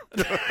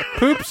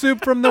 Poop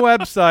soup from the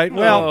website.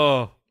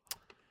 Well,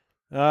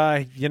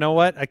 you know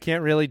what? I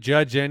can't really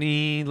judge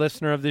any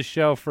listener of this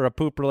show for a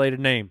poop-related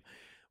name.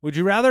 Would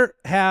you rather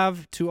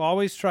have to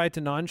always try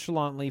to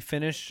nonchalantly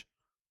finish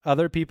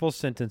other people's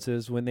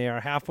sentences when they are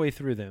halfway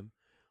through them?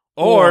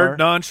 or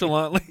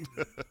nonchalantly.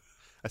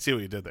 I see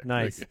what you did there.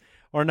 Nice. Thank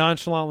Or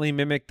nonchalantly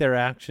mimic their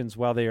actions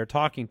while they are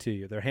talking to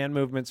you. Their hand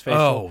movements,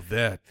 facial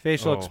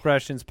Oh.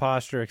 expressions,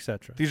 posture,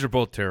 etc. These are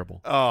both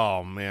terrible. you.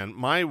 Oh, man.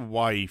 My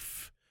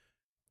wife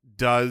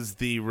does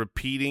the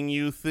repeating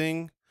you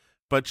thing,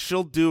 but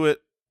she'll do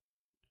it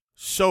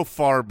so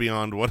far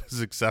beyond what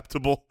is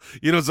acceptable.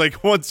 You know, it's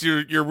like once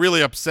you're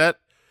really upset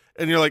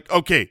and you're like,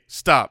 okay,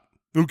 stop.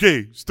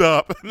 Okay,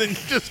 stop. And then you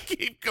just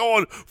keep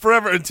going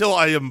forever until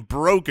I am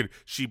broken.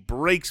 She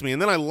breaks me. And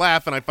then I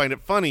laugh and I find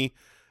it funny.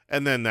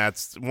 And then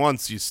that's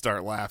once you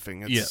start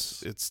laughing,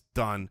 it's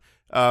done.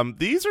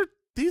 These are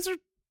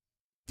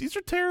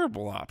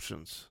terrible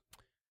options.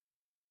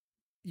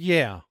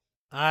 Yeah.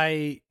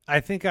 I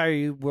think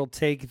I will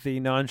take the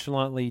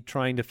nonchalantly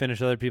trying to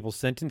finish other people's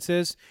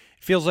sentences.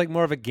 It feels like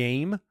more of a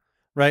game,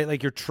 right?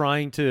 Like you're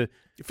trying to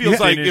It feels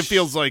like finish-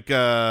 something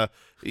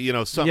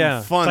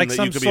fun like that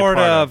some you could be a sort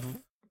part of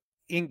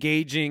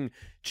engaging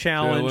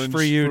challenge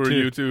for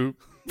you to.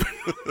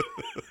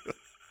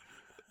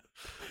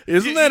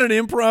 Isn't that an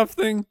improv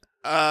thing?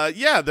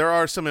 Yeah, there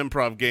are some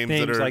improv games that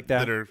Things are like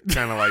that. that are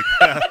kind of like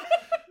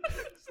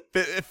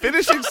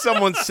finishing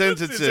someone's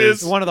sentences.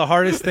 It's one of the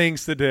hardest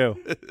things to do.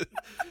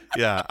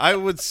 Yeah, I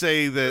would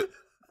say that.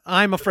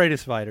 I'm afraid of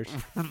spiders.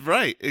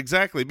 Right,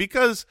 exactly.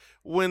 Because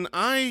when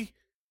oh,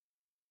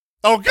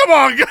 come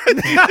on,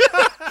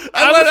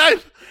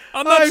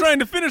 I'm not trying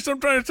to finish. I'm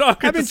trying to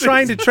talk. I've been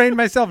trying to train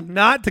myself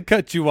not to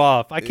cut you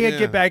off. I can't Yeah.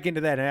 get back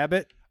into that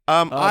habit.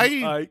 oh,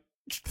 that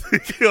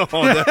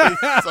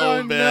is so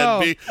Oh, bad.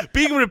 no.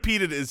 Being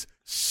repeated is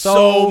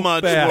so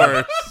much bad.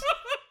 worse.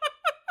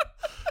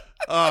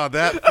 Oh,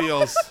 that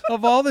feels.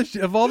 Of all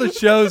the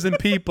shows and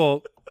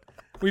people,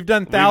 we've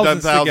done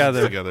thousands,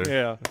 thousands together.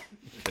 Yeah.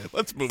 Okay,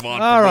 let's move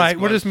on. All from right,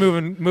 this we're just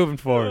question. moving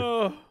forward.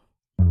 Oh.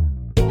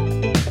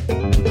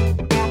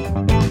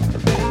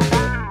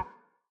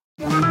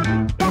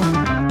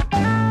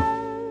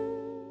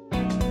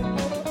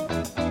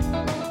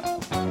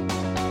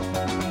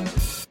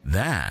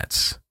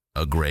 That's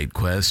a great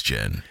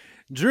question.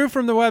 Drew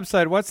from the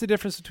website, what's the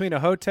difference between a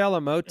hotel,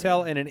 a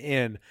motel, and an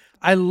inn?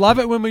 I love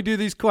it when we do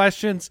these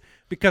questions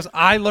because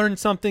I learn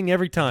something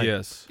every time.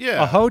 Yes.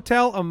 Yeah. A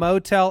hotel, a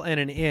motel, and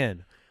an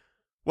inn.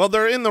 Well,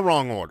 they're in the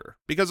wrong order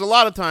because a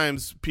lot of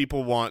times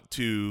people want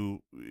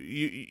to,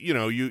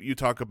 you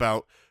talk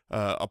about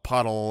a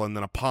puddle and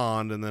then a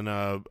pond and then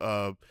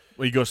Well,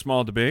 you go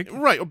small to big.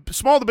 right,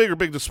 small to big or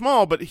big to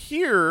small. But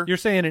here, You're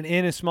saying an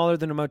inn is smaller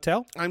than a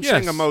motel? I'm Yes.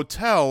 saying a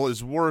motel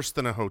is worse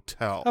than a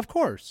hotel. Of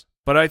course.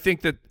 But I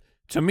think that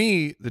to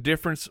me, the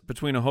difference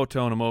between a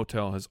hotel and a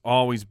motel has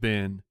always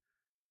been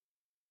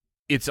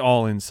it's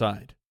all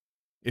inside.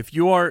 If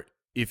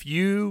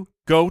you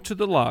go to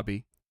the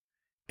lobby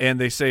and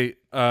they say,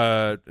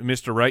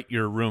 Mr. Wright,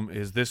 your room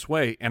is this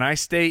way, and I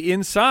stay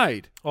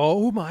inside,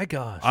 Oh my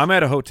gosh! I'm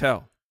at a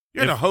hotel.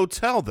 You're at a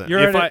hotel then. You're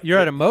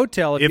at a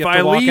motel. If you have I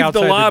to walk leave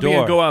outside the lobby door.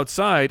 and go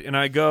outside, and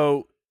I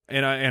go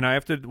and I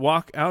have to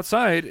walk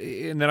outside,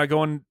 and then I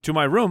go into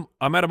my room,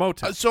 I'm at a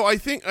motel. So I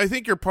think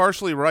you're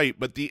partially right,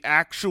 but the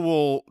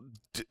actual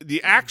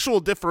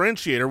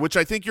differentiator, which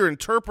I think you're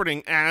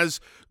interpreting as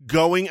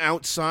going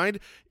outside,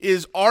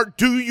 is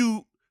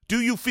do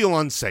you feel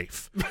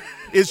unsafe?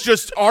 It's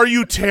just, are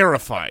you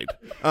terrified?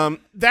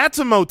 That's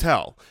a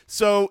motel.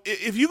 So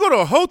if you go to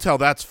a hotel,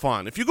 that's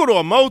fun. If you go to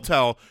a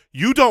motel,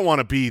 you don't want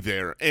to be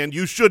there, and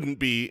you shouldn't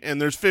be,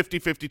 and there's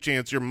 50-50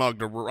 chance you're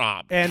mugged or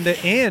robbed. And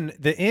the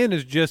inn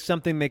is just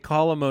something they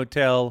call a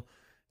motel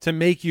to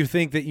make you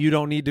think that you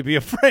don't need to be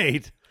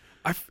afraid.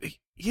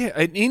 Yeah,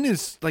 an inn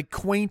is like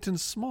quaint and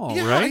small,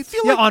 Yeah, right? I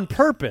feel Yeah, like, on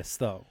purpose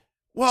though.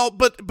 well,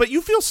 but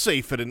you feel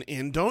safe at an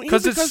inn, don't you?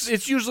 Because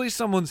it's usually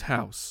someone's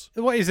house.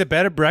 What is it?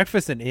 Bed and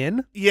breakfast an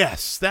inn?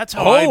 yes, that's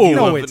how I view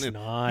no, of it's an inn.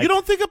 not. You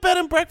don't think a bed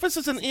and breakfast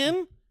is an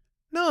inn?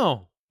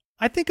 No,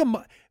 I think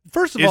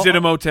first of all, Is it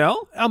a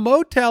motel? a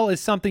motel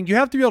is something you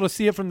have to be able to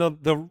see it from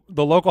the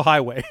local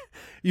highway.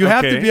 You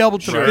have to Okay, be able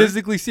to sure.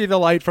 physically see the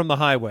light from the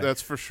highway.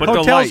 That's for sure. But the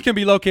Hotels light- can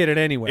be located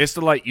anywhere. It's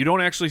the light. You don't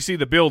actually see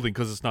the building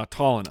because it's not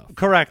tall enough.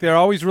 Correct. They're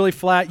always really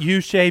flat,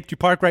 U-shaped. You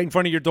park right in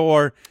front of your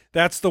door.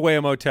 That's the way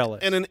a motel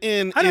is. And an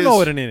inn I don't know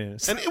what an inn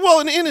is. An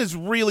inn is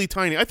really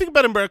tiny. I think a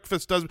bed and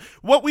breakfast does.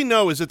 What we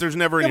know is that there's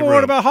never Yeah, any but room.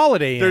 what about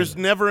Holiday Inn? There's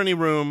never any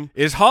room.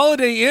 Is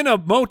Holiday Inn a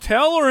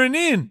motel or an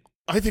inn?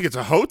 I think it's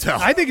a hotel.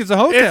 I think it's a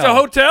hotel. It's a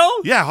hotel?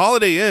 Yeah,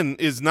 Holiday Inn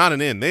is not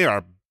an inn. They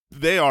are.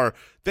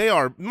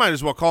 Might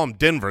as well call them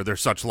Denver. They're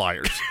such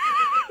liars.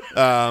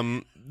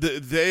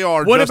 They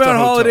are. What just a about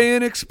hotel. Holiday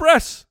Inn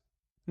Express?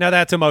 Now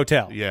that's a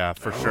motel. Yeah,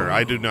 for sure.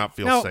 I do not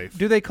feel Now, safe.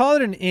 do they call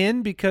it an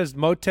inn because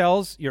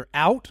motels you're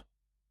out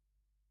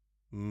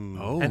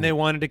Mm. and they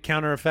wanted to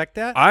counter effect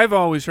that? I've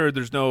always heard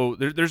there's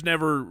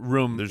never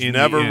room. There's in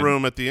never the inn.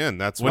 room at the inn.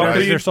 That's Whenever what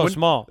because I, they're so when-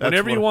 small. That's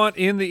Whenever you what- want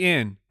in the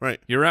inn, right.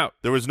 you're out.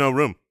 There was no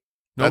room.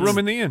 No That's- room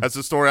in the inn. That's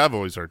the story I've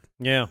always heard.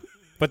 Yeah.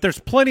 But there's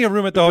plenty of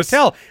room at the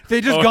hotel. They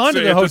just Oh, gone to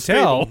so the at the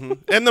hotel. stable.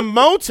 And the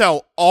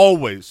motel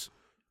always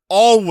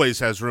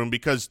has room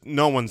because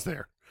no one's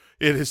there.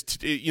 It is,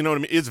 you know what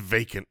I mean? It's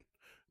vacant.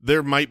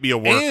 There might be a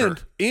worker.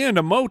 And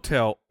a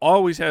motel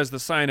always has the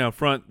sign out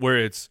front where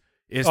it's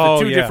the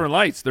Oh, two yeah. different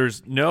lights.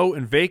 There's no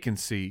and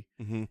vacancy,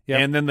 Mm-hmm. Yep.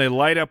 and then they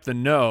light up the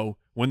no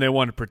when they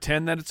want to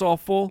pretend that it's all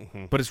full,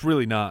 Mm-hmm. but it's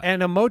really not.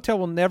 And a motel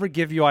will never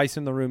give you ice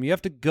in the room. You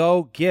have to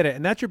go get it,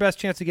 and that's your best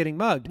chance of getting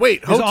mugged.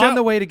 Wait, is hotel- on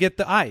the way to get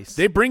the ice.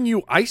 They bring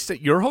you ice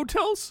at your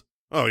hotels?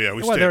 Oh yeah,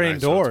 we well, stay they're at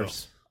nice indoors.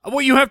 hotels.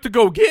 Well, you have to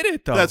go get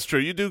it though. That's true.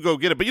 You do go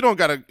get it, but you don't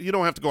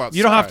have to go outside.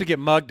 You don't have to get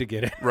mugged to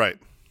get it. right.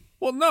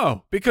 Well,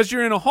 no, because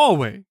you're in a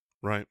hallway.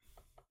 Right.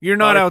 You're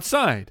not Or-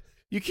 outside.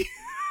 You can't.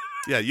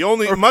 Yeah,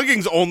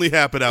 muggings only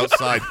happen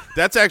outside.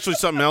 That's actually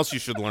something else you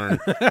should learn.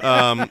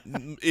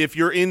 If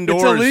you're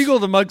indoors, It's illegal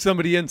to mug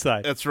somebody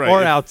inside. That's right.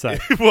 Or If- outside.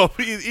 Well,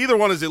 either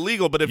one is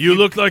illegal. But if You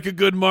look like a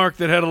good mark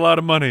that had a lot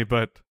of money,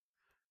 but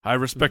I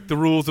respect the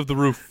rules of the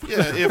roof.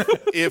 yeah,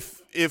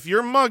 if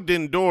you're mugged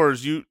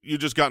indoors, you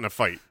just got in a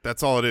fight.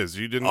 That's all it is.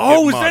 You didn't.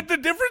 Oh, get is mugged. that the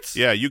difference?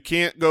 Yeah, you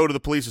can't go to the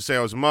police and say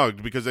I was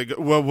mugged because they go,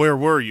 well, where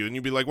were you? And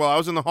you'd be like, well, I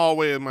was in the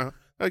hallway of my.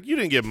 Like, you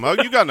didn't get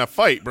mugged. You got in a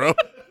fight, bro.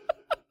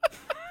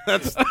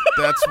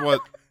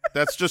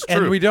 That's just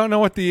true. And we don't know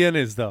what the inn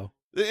is, though.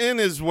 The inn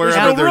is no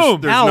wherever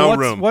room. there's Al, no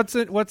what's,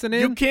 room. What's an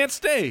inn? You can't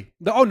stay.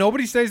 Oh,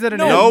 nobody stays at an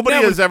No, inn. Nobody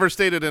never- has ever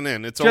stayed at an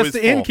inn. It's always Just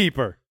the full.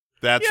 innkeeper.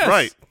 That's Yes.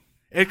 right.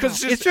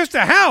 Because It's just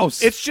a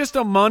house. it's just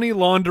a money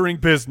laundering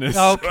business.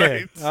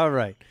 okay. right. All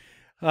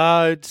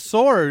right.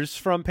 Soars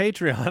from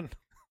Patreon.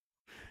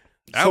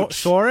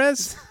 Ouch.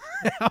 Soares?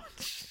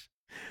 Ouch.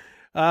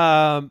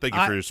 Thank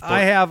you for your support.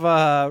 I have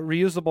a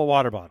reusable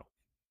water bottle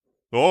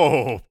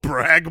Oh,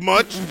 brag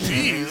much?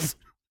 Jeez.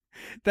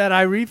 that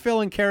I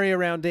refill and carry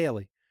around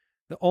daily.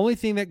 The only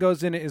thing that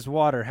goes in it is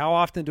water. How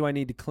often do I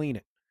need to clean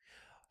it?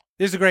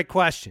 This is a great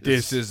question.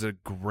 This is a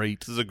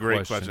great. This is a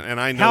great question. And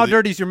I know How that-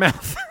 dirty's your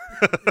mouth?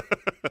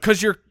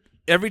 Because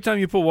every time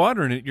you put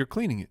water in it, you're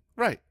cleaning it.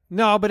 Right.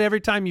 No, but every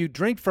time you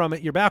drink from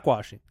it, you're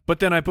backwashing. But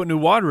then I put new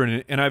water in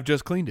it, and I've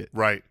just cleaned it.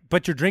 Right.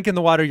 But you're drinking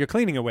the water you're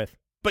cleaning it with.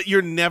 But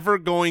you're never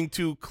going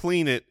to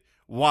clean it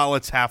while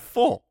it's half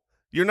full.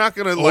 You're not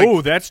going to like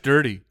Oh, that's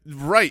dirty.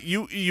 right.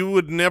 You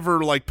would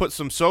never like put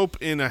some soap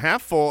in a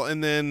half full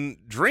and then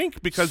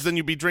drink because then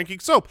you'd be drinking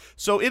soap.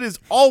 So it is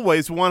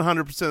always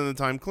 100% of the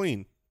time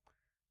clean.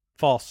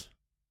 False.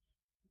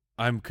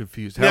 I'm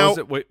confused. Now, How is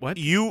it? Wait, what?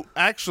 You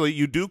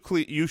do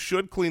clean. You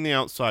should clean the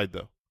outside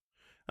though.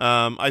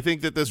 I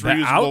think that this The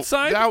reusable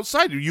outside? the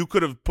outside. You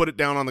could have put it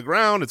down on the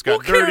ground. It's Who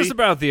got cares dirty.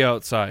 about the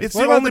outside? It's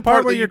What the about only the part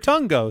part where that your you-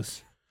 tongue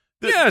goes?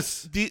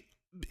 yes.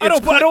 I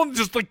it's don't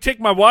just like take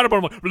my water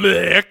bottle and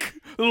like,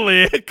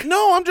 lick.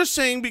 No, I'm just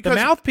saying The because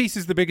mouthpiece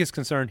is the biggest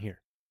concern here.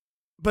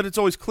 But it's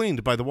always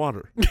cleaned by the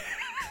water.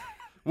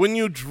 When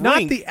you drink,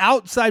 Not the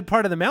outside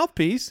part of the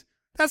mouthpiece.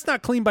 That's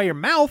not clean by your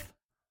mouth.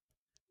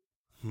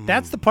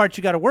 That's the part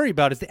you got to worry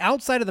about is the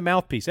outside of the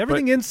mouthpiece.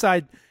 Everything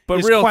inside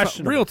is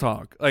questionable. real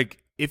talk. Like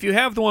if you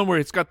have the one where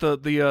it's got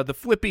the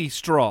flippy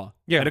straw,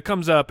 and it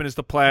comes up and it's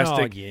the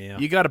plastic,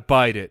 you got to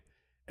bite it.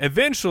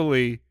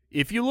 Eventually,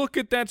 if you look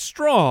at that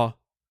straw,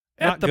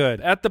 at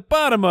the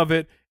bottom of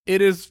it,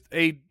 it is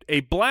a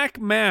black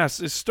mass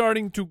is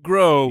starting to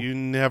grow. You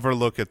never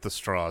look at the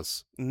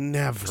straws.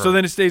 Never. So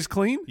then it stays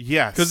clean?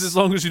 Yes. Because as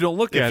long as you don't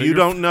look at it. If you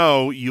don't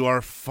know, you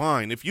are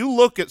fine. If you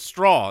look at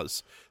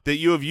straws that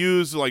you have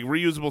used, like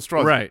reusable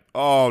straws, right?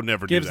 Oh,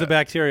 never Gives do that. the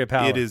bacteria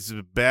power. It is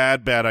a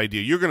bad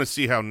idea. You're going to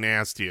see how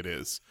nasty it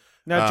is.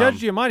 Now, Judge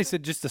Giamatti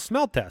said just a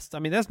smell test. I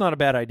mean, that's not a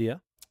bad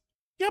idea.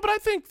 Yeah, but I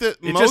think that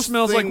it most just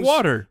smells like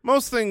water.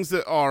 Most things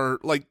that are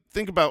like,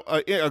 think about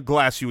a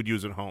glass you would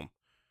use at home.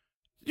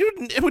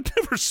 It would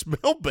never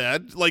smell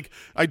bad. Like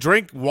I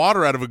drank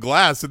water out of a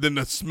glass, and then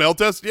the smell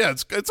test. Yeah,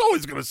 it's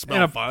always going to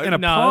smell fine. In a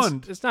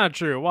pond, it's not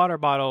true. A water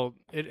bottle,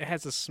 it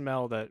has a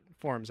smell that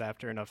forms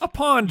after enough. A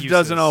pond uses.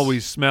 doesn't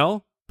always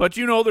smell, but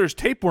there's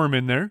tapeworm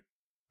in there.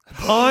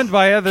 Pond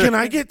by other. Can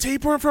I get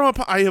tapeworm from a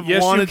pond? I have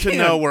Yes, wanted you to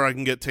can. know where I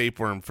can get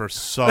tapeworm for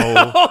so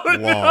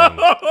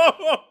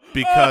long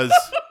because,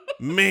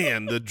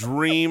 man, the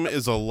dream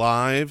is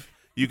alive.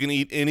 You can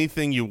eat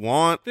anything you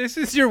want. This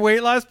is your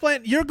weight loss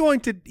plan? You're going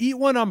to eat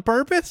one on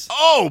purpose?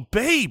 Oh,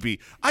 baby.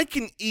 I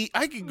can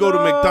go to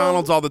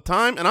McDonald's all the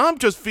time, and I'm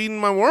just feeding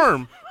my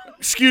worm.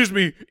 Excuse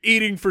me,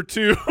 eating for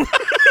two.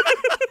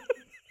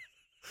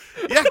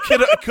 Yeah,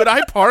 could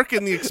I park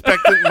in the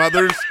expectant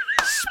mother's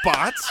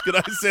spots? Could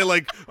I say,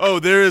 like, oh,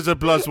 there is a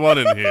 +1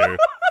 in here.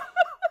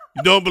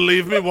 You don't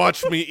believe me?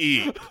 Watch me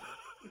eat.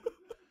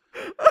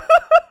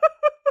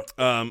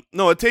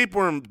 No, a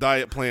tapeworm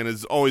diet plan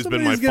has always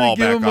been my fallback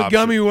give him option. a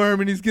gummy worm,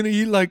 and he's going to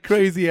eat like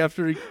crazy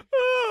after he.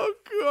 Oh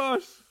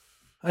gosh.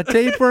 A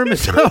tapeworm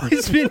has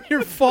always been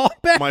your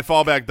fallback. My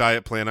fallback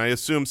diet plan. I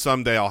assume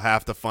someday I'll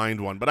have to find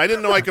one, but I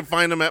didn't know I could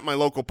find them at my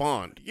local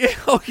pond. Yeah,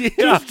 yeah.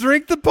 Just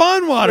drink the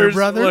pond water,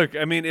 brother. Look,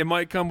 I mean, it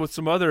might come with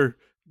some other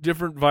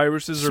different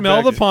viruses.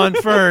 Smell the pond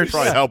first.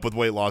 Probably help with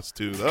weight loss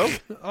too, though.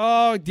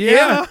 Oh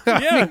yeah, Yeah.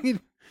 I mean,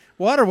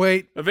 water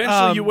weight.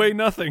 Eventually, you weigh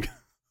nothing.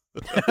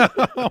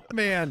 Oh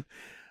man.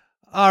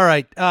 All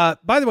right.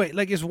 By the way,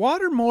 like, is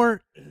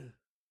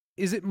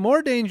it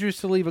more dangerous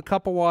to leave a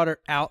cup of water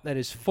out that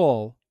is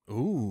full,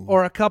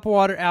 or a cup of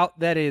water out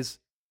that is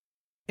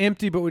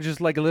empty but with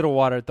just like a little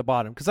water at the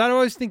bottom? Because I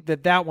always think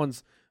that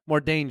one's more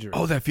dangerous.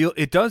 Oh,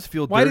 it does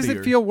feel. Why does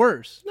it feel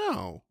worse?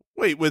 No.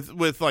 Wait,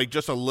 with like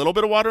just a little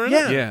bit of water in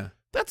Yeah. it? Yeah,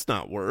 That's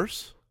not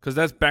worse. because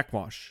that's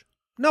backwash.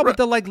 No, but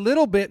the like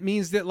little bit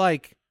means that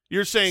like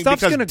You're saying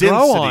Stuff's because gonna density,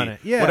 grow on it,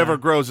 yeah. whatever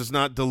grows is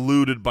not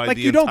diluted by like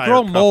the you don't entire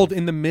grow cup. mold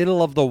in the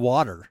middle of the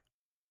water.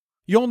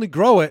 You only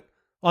grow it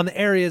on the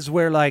areas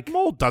where like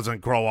Mold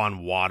doesn't grow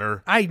on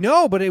water. I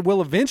know, but it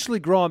will eventually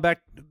grow on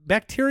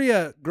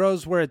bacteria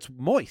grows where it's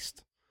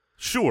moist.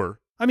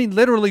 Sure. I mean,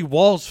 literally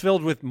walls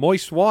filled with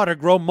moist water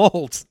grow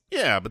molds.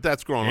 Yeah, but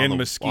that's growing on And the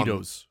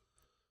mosquitoes.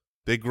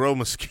 They grow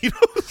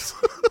mosquitoes.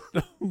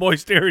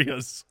 Moist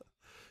areas.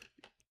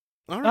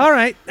 All right. All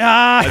right.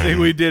 I think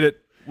we did it.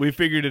 We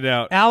figured it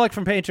out. Alec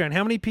from Patreon,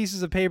 how many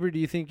pieces of paper do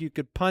you think you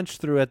could punch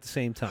through at the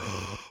same time?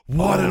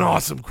 What an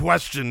awesome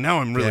question. Now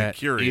I'm really That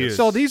curious. is-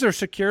 So these are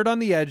secured on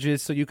the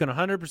edges, so you can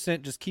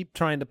 100% just keep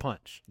trying to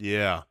punch.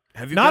 Yeah.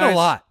 Have you Not guys- a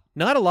lot.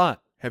 Not a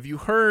lot. Have you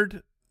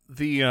heard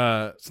the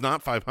It's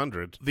not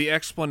 500. the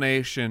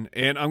explanation?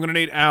 And I'm gonna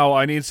need Al.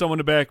 I need someone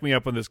to back me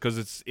up on this because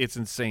it's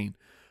insane.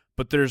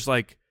 But there's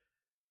like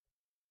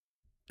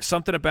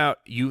something about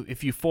you.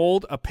 If you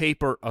fold a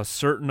paper a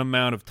certain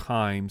amount of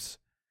times,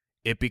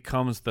 it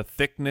becomes the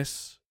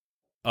thickness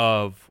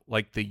of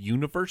like the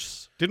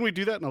universe. Didn't we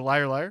do that in a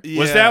Liar Liar?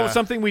 Was that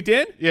something we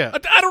did? Yeah.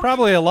 I don't.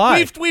 Probably a lot.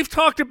 We've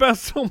talked about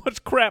so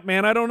much crap,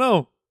 man. I don't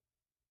know.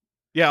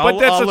 Yeah,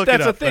 But I'll look it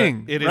that's a up, but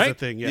thing, It is right? a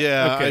thing. Yeah,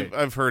 Yeah. Okay.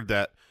 I've heard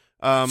that.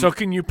 So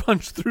can you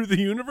punch through the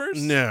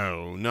universe?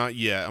 No, not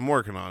yet. I'm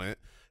working on it.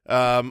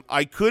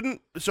 I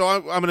couldn't. So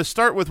I'm going to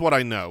start with what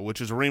I know, which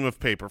is a ream of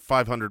paper,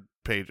 500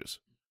 pages.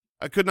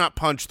 I could not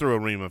punch through a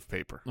ream of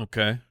paper.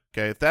 Okay.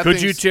 Okay, if that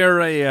Could you thing's tear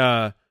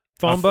a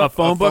Phone a book?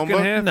 phone A book phone in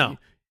book? half? No.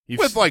 You've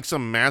with like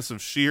some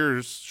massive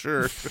shears,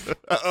 sure.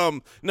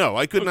 No,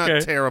 I could not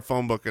Okay. tear a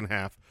phone book in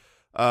half.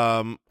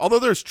 Although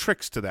there's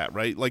tricks to that,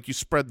 right? Like you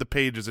spread the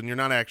pages and you're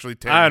not actually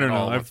tearing. I don't it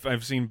all know. off.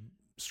 I've seen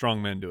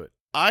strong men do it.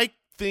 I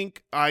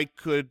think I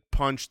could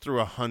punch through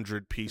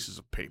 100 pieces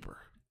of paper.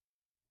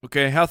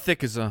 Okay, how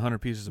thick is 100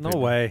 pieces of No paper?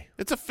 way.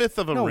 It's a fifth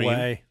of a No ream.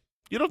 way.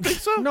 You don't think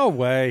so? No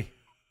way.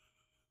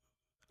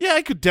 Yeah,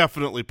 I could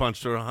definitely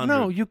punch through 100.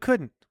 No, you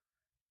couldn't.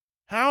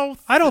 How?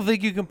 I don't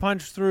think you can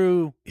punch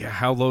through Yeah,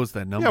 how low is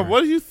that number? Yeah,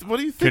 what do you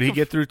think? Could he of-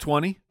 get through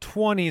 20?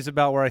 20 is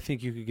about where I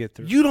think you could get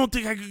through. You don't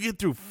think I could get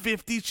through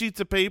 50 sheets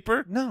of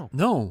paper? No.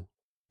 No.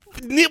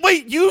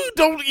 Wait, you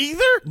don't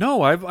either?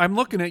 No, I'm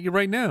looking at you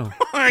right now.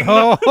 I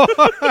know.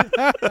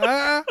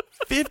 Oh.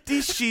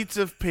 50 sheets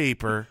of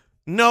paper,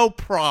 no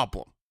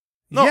problem.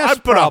 No, Yes,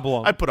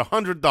 problem. I'd put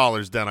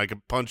 $100 down. I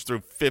could punch through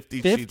 50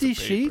 sheets of 50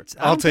 paper. sheets?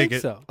 I I'll don't take think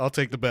it. so. I'll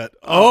take the bet.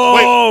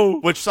 Oh,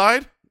 Wait, which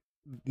side?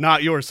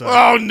 Not your side.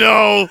 Oh,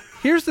 no.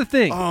 Here's the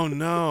thing. Oh,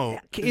 no.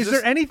 Is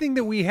there anything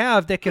that we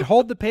have that could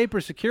hold the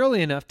paper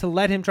securely enough to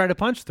let him try to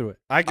punch through it?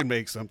 I can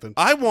make something.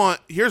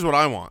 Here's what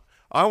I want.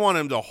 I want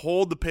him to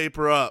hold the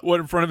paper up. what,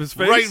 in front of his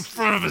face? Right in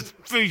front of his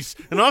face.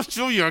 And I'll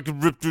show you I can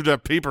rip through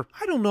that paper.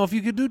 I don't know if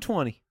you could do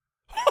 20.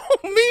 Oh,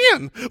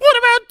 man. What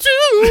about 2?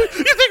 You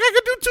think I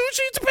could do 2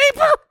 sheets of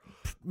paper?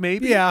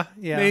 Maybe. Yeah.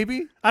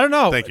 Maybe. I don't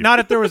know. Thank you. Not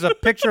if there was a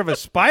picture of a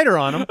spider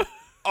on him.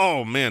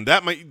 Oh, man.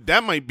 That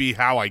might be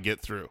how I get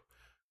through.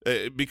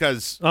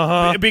 Because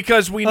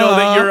Because we know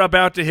that you're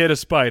about to hit a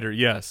spider.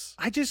 Yes.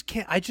 I just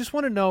can't. I just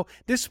want to know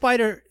this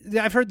spider.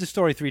 I've heard the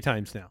story 3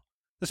 times now.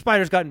 The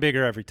spider's gotten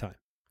bigger every time.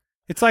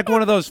 It's like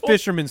one of those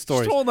fisherman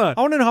stories. hold on.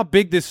 I want to know how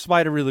big this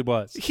spider really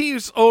was.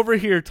 He's over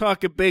here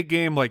talking big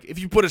game like, if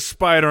you put a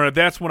spider on it,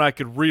 that's when I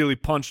could really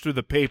punch through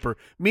the paper.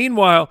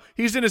 Meanwhile,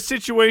 he's in a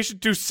situation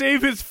to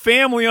save his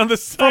family on the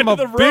side From of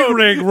a the road. big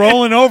rig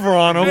rolling over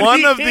on him. one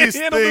He of can't these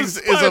handle the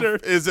things spider.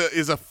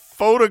 is a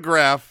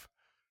photograph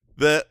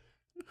that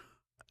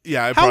I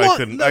How long- probably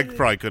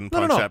couldn't No,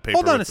 punch that paper.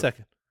 Hold on a with it.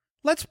 second.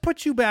 Let's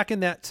put you back in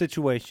that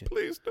situation.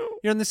 Please no.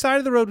 You're on the side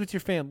of the road with your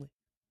family.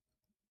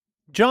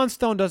 John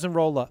Stone doesn't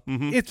roll up.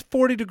 Mhm. It's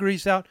 40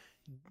 degrees out.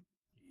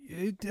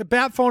 A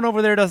bat phone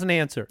over there doesn't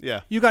answer.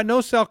 Yeah. You got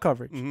no cell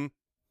coverage. Mhm.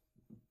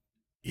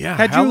 Yeah.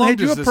 Had how you long had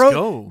does you this approach?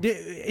 go?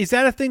 Is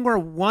that a thing where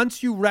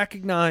once you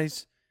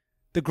recognize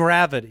the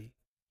gravity,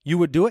 you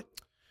would do it?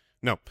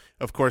 No,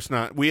 of course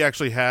not. We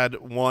actually had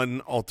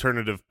one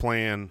alternative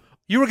plan.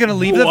 You were going to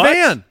leave the What?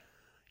 van.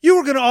 You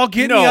were going to all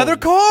get in the No. other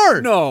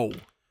car. No.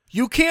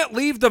 You can't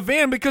leave the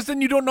van because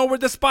then you don't know where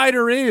the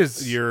spider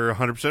is. You're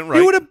 100% You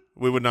right. would've-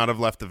 We would not have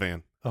left the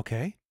van.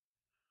 Okay.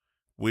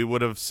 We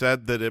would have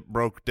said that it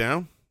broke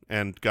down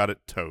and got it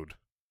towed.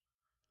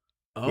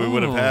 We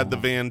would have had the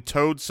van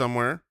towed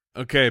somewhere.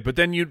 Okay, but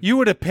then You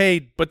would have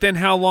paid. But then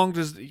how long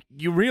does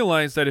you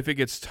realize that if it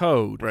gets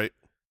towed, Right.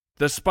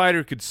 the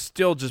spider could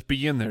still just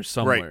be in there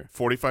somewhere? Right.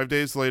 45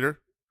 days later,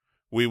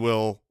 we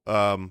will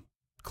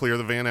clear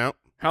the van out.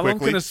 How long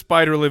quickly. can a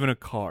spider live in a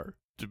car?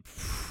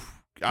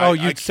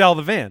 You'd sell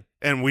the van.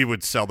 and we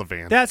would sell the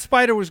van. That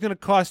spider was going to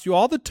cost you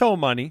all the tow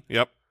money,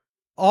 Yep.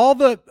 all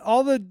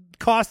the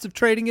cost of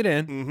trading it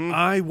in.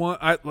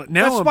 Mm-hmm.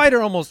 That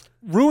spider almost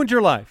ruined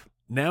your life.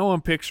 Now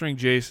I'm picturing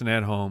Jason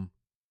at home,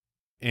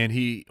 and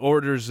he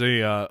orders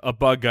a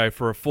bug guy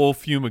for a full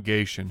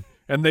fumigation,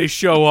 and they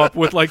show up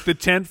with like the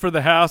tent for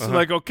the house. And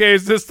like, okay,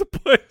 is this the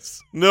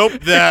place? Nope,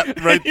 that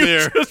right And you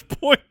there. just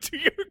point to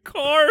your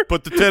car.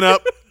 Put the tent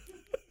up,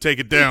 take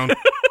it down.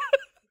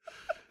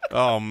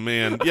 Oh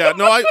man, yeah.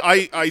 No,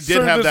 I did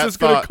Sir, have this that is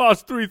going to thought.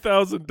 cost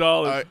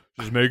 $3,000.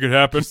 Just make it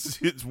happen.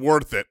 It's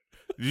worth it.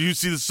 Did you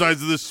see the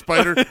size of this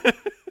spider?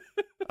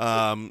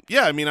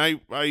 Yeah. I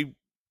mean,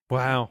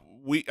 Wow.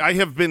 I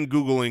have been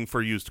Googling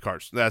for used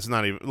cars. That's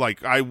not even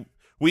like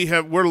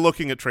we're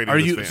looking at trading Are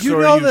this you- van. So You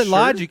are know you that sure?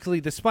 logically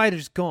the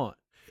spider's gone.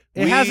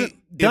 It We- hasn't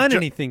if done Jo-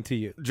 anything to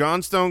you.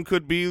 Johnstone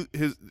could be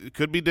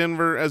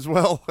Denver as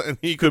well, and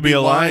he Could be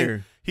a lying.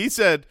 liar. He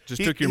said Just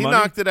he, took your he money?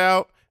 knocked it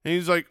out, and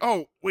he's like,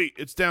 "Oh wait,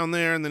 it's down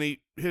there." And then he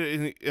hit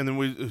it, and then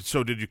we.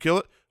 So did you kill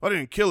it? I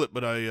didn't kill it,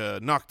 but I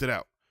knocked it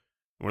out.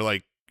 And we're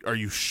like, "Are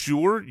you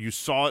sure you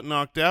saw it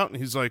knocked out?" And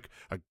he's like,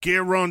 "I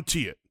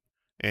guarantee it."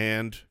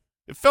 And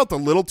it felt a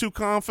little too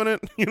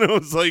confident.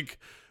 It's like,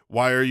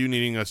 why are you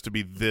needing us to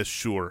be this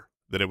sure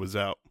that it was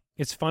out?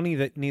 It's funny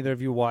that neither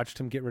of you watched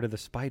him get rid of the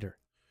spider.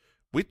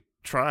 We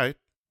tried.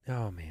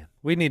 Oh, man.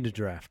 We need to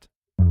draft.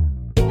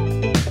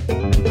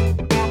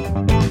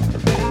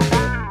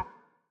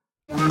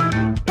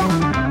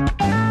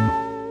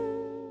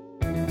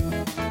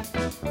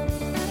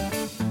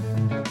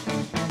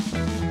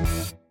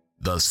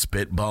 The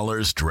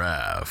Spitballers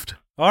Draft.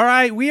 All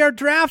right. We are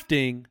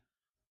drafting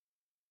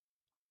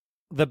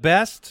the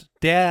best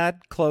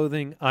dad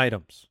clothing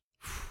items.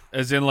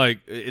 As in,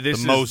 like, this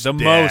is most the dad.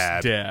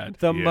 most dad.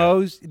 The Yeah.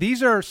 most.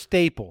 These are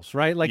staples,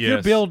 right? Like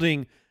Yes.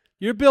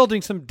 you're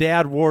building some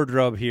dad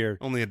wardrobe here.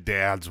 Only a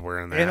dad's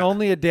wearing that. And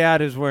only a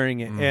dad is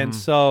wearing it. And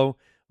so,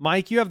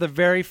 Mike, you have the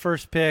very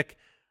first pick.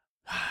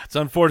 It's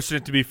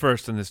unfortunate to be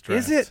first in this draft.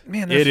 Is it?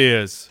 Man, it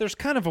is. There's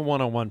kind of a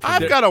one-on-one for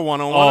I've me. got a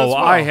 101 Oh, as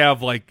well. I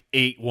have like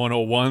 8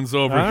 101s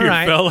over All here,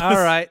 right, fellas. all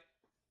right.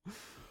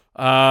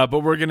 But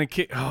we're going to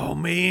kick. Oh,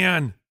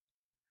 man.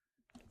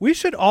 We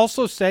should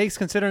also say,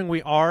 considering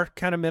we are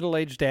kind of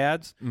middle-aged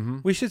dads,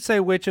 we should say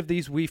which of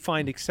these we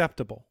find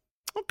acceptable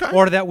Okay.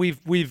 or that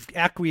we've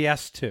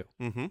acquiesced to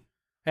Mm-hmm.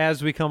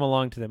 as we come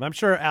along to them. I'm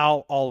sure,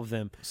 Al, all of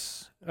them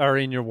are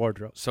in your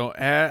wardrobe. So,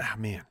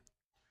 man.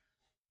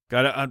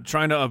 I'm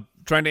trying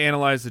to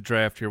analyze the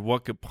draft here.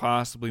 What could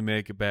possibly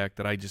make it back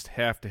that I just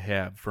have to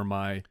have for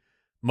my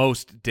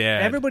most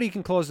dad? Everybody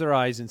can close their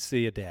eyes and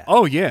see a dad.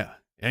 Oh, yeah.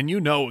 And you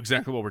know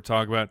exactly what we're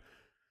talking about.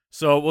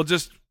 So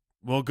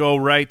we'll go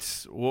right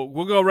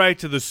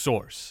to the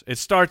source. It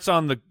starts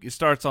on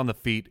the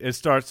feet. It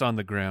starts on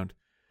the ground.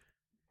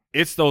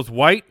 It's those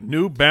white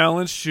New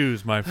Balance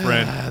shoes, my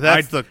friend.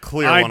 That's the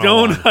clear I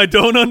 101. I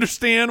don't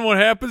understand what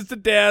happens to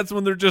dads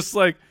when they're just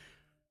like,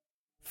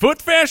 foot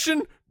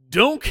fashion,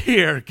 don't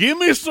care. Give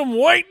me some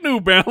white New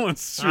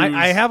Balance shoes.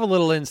 I have a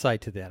little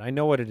insight to that. I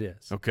know what it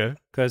is. Okay.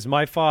 Because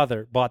my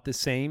father bought the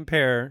same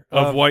pair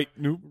Of white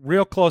New.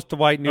 real close to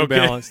white New Okay.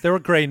 Balance. They were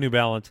gray New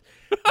Balance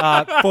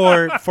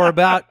for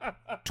about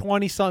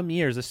 20-some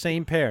years, the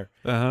same pair.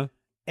 Uh-huh.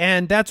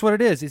 And that's what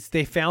it is. It's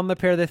they found the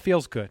pair that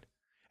feels good.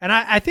 And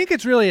I think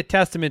it's really a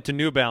testament to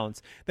New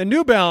Balance. The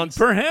New Balance,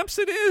 Perhaps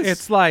it is.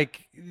 it's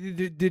like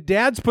the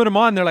dads put them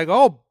on. They're like,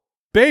 oh,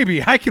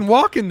 baby, I can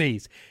walk in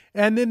these.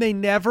 And then they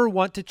never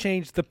want to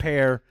change the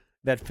pair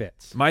that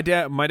fits. My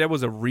dad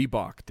was a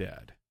Reebok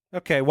dad.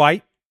 Okay,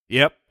 white.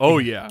 Yep. Oh,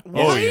 yeah.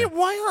 Oh, yeah.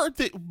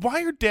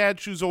 Why are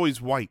dad shoes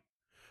always white?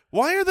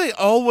 Why are they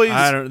always?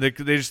 I don't. They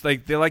just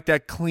like they like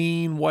that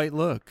clean white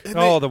look. and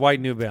Oh, they- the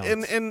white New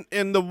Balance.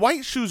 and the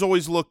white shoes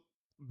always look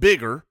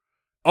bigger.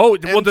 Oh,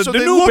 well, And the so New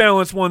they look-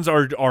 Balance ones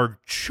are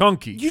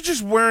chunky. You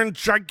just wearing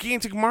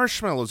gigantic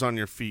marshmallows on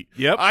your feet.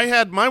 Yep. I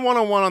had my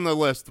 101 on the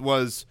list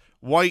was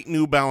white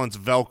New Balance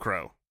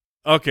Velcro.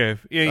 Okay.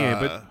 Yeah,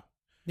 but Uh,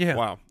 yeah.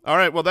 Wow. All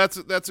right. Well, that's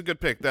a good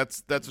pick.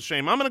 That's a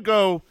shame. I'm gonna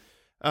go.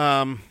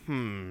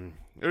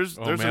 There's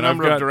oh, a man,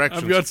 number of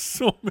directions. I've got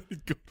so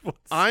many good ones.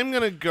 I'm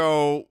gonna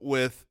go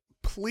with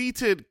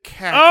pleated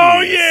khakis.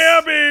 Oh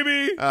yeah,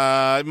 baby.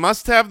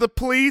 Must have the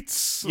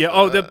pleats. Yeah.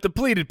 Oh, the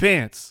pleated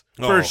pants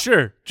for oh.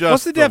 sure. Just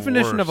What's the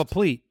definition of a worst.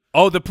 pleat?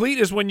 Oh, the pleat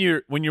is when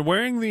you're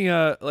wearing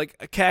the like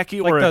a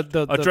khaki Like or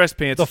the a dress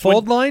pants. the It's when-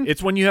 fold line?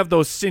 It's when you have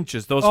those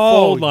cinches, those Oh,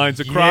 fold lines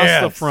across the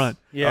yes. front.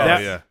 Yeah. That,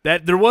 Oh, yeah.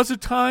 that there was a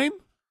time.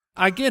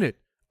 I get it.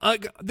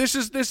 This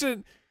is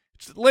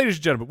ladies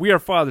and gentlemen, we are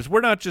fathers.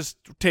 We're not just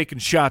taking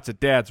shots at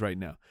dads right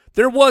now.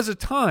 There was a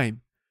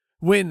time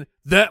when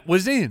that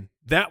was in.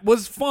 That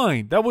was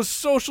fine. That was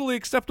socially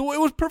acceptable. It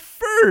was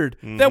preferred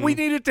that we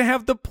needed to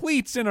have the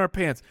pleats in our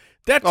pants.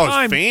 That Oh,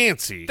 time,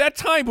 it's fancy. that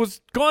time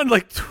was gone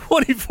like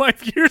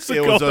 25 years It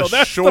ago. was though. a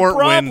That's short the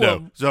problem. window.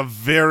 It was a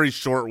very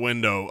short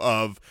window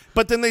of,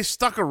 but then they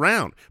stuck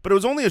around. But it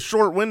was only a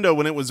short window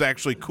when it was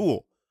actually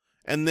cool.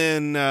 And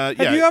then, Have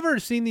you ever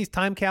seen these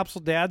time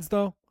capsule dads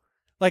though?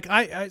 Like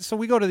so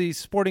we go to these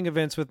sporting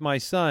events with my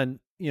son,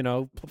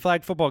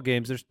 flag football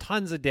games. There's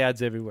tons of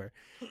dads everywhere.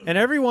 And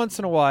every once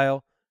in a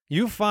while,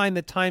 you find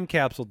the time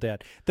capsule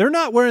dad. They're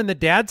not wearing the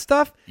dad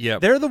stuff. Yep.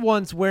 They're the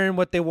ones wearing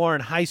what they wore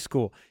in high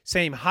school.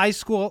 Same high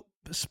school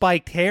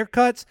spiked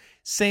haircuts,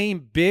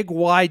 same big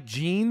wide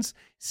jeans,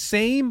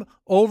 same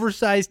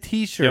oversized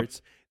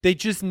T-shirts. They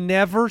just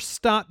never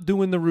stop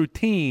doing the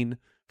routine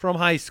from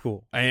high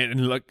school.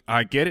 And look,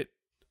 I get it.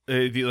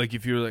 Like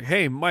if you're like,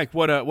 hey, Mike,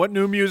 what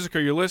new music are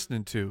you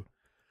listening to?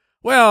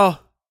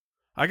 Well,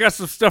 I got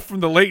some stuff from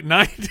the late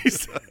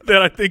 90s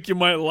that I think you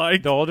might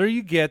like. The older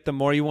you get, the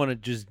more you want to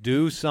just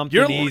do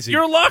something easy.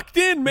 You're locked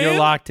in, man. You're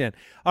locked in.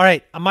 All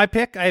right, my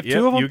pick. I have Yep,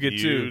 two of them. you get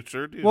You two.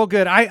 sure do. Well,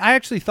 good. I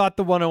actually thought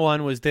the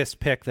 101 was this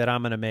pick that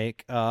I'm going to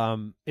make.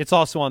 It's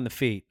also on the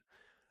feet,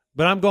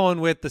 but I'm going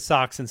with the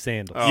socks and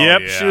sandals. Oh,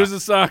 Yep, yeah. shoes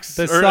and socks.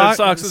 The Or,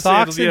 socks and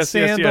sandals. and Yes,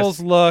 sandals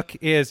yes, look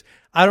is,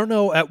 I don't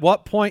know at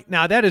what point.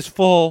 Now, that is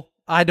full.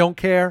 I don't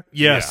care.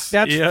 yes.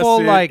 That's yes, full,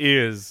 it like-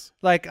 is.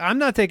 Like, I'm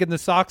not taking the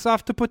socks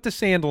off to put the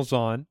sandals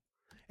on,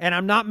 and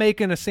I'm not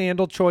making a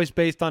sandal choice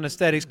based on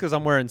aesthetics because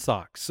I'm wearing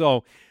socks.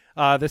 So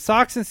the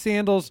socks and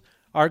sandals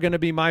are going to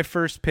be my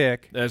first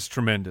pick. That's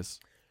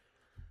tremendous.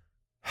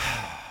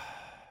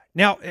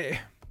 Now,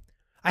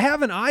 I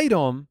have an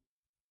item.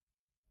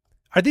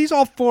 Are these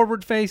all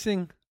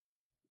forward-facing?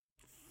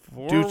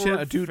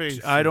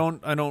 Forward-facing. I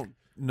don't know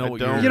I what don't.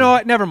 you're. You know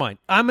what? Never mind.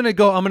 I'm going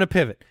to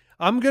pivot.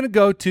 I'm going to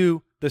go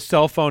to the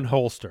cell phone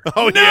holster.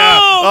 Oh, No, yeah.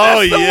 Oh,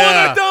 that's the one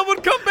yeah. I thought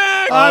would come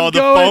back. I'm Oh, the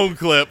going- phone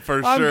clip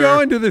for I'm sure.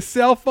 going to the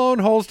cell phone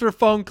holster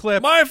phone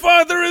clip. My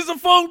father is a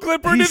phone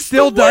clipper, and He it's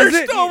still the does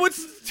worst. it? Oh,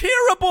 it's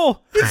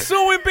terrible. It's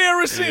so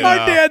embarrassing. Our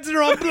dads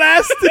are on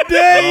blast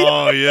today.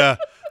 Oh, yeah.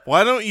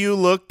 Why don't you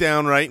look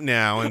down right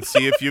now and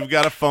see if you've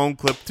got a phone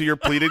clip to your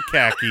pleated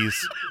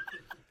khakis,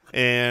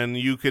 and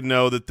you can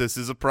know that this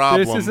is a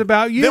problem. This is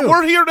about you. That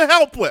we're here to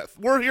help with.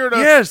 We're here to.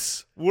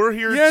 Yes. We're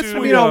here Yes, to. I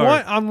we mean,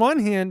 are. on one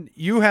hand,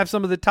 you have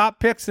some of the top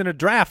picks in a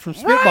draft from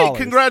Right. Spitballers.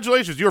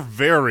 Congratulations. You're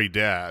very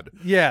dad.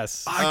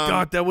 Yes. I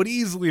thought that would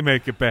easily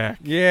make it back.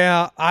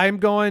 Yeah, I'm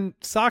going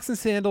socks and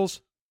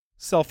sandals,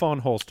 cell phone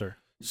holster.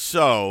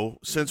 So,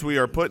 since we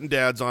are putting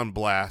dads on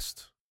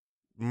blast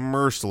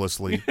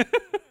mercilessly,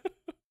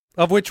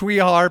 Of which we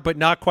are, but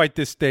not quite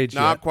this stage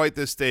not yet. quite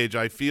this stage,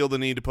 I feel the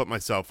need to put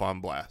myself on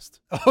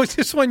blast. Oh, is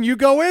this one you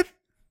go with?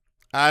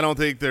 I don't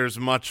think there's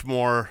much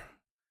more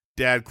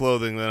dad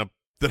clothing than a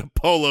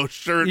polo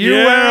shirt. You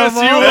wear 'em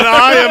all. And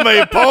I am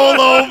a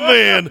polo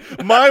man.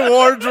 My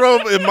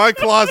wardrobe in my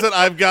closet,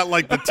 I've got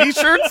like the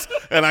t-shirts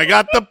and I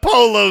got the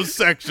polos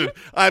section.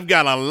 I've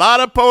got a lot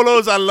of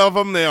polos. I love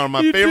them. They are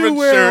my You favorite do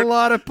wear shirt. a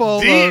lot of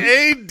polos.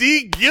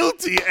 D.A.D.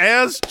 guilty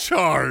as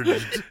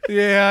charged.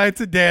 Yeah,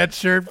 it's a dad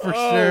shirt for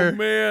sure. Oh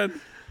man.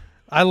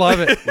 I love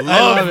it. I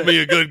love Love it. me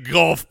a good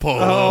golf polo.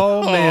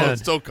 Oh, man.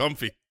 It's so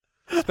comfy.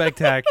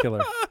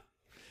 Spectacular.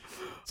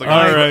 It's like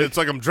All right. It's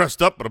like I'm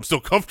dressed up, but I'm still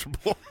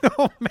comfortable.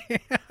 Oh man.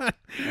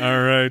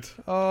 All right.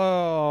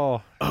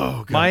 Oh.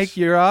 Oh, gosh. Mike,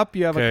 you're up.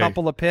 You have Okay. a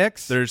couple of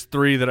picks. There's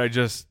 3 that I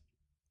just.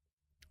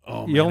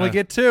 Oh, you man, only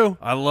get 2.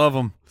 I love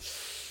them.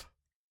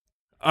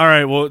 All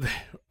right. Well,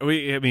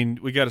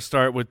 we got to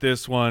start with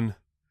this one.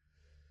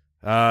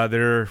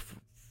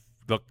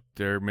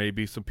 There may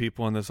be some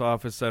people in this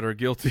office that are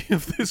guilty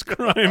of this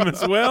crime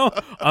as well.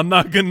 I'm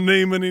not going to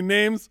name any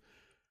names.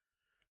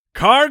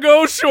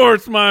 Cargo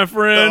shorts, my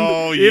friend.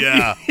 Oh, If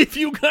yeah. if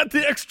you got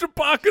the extra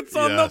pockets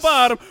on the Yes.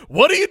 bottom,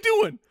 what are you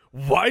doing?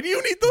 Why do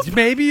you need those?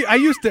 Maybe I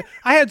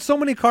had so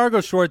many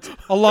cargo shorts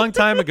a long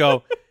time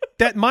ago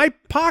that my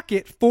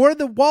pocket for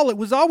the wallet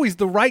was always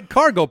the right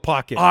cargo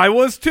pocket. I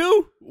was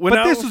too.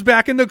 But this was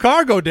back in the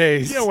cargo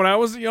days. Yeah, when I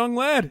was a young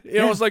lad.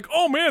 I was like,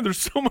 oh, man, there's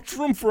so much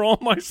room for all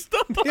my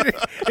stuff.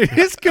 It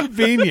is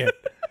convenient.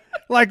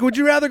 Like, would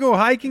you rather go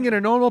hiking in a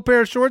normal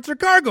pair of shorts or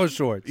cargo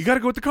shorts? You got to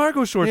go with the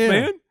cargo shorts, Yeah.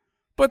 man.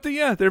 But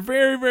they're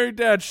very, very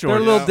dad They're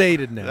short. a little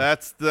dated now.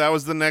 That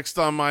was the next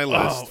on my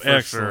list. For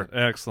excellent, sure.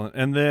 excellent.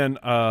 And then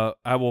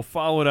I will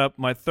follow it up.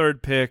 My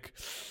third pick.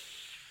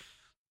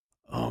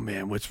 Oh,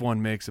 man, which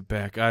one makes it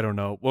back? I don't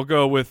know. We'll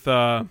go with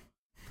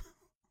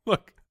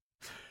look,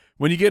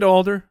 when you get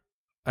older,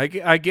 I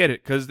get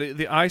it because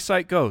the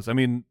eyesight goes. I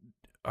mean,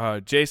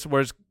 Jason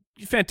wears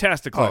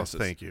fantastic glasses. Oh,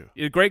 thank you.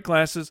 You had great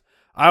glasses.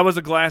 I was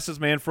a glasses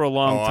man for a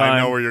long time. I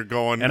know where you're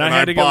going. And I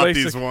had to get bought LASIK.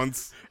 these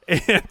ones.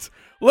 And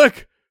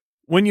look,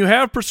 when you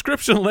have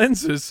prescription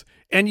lenses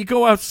and you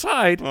go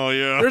outside, Oh,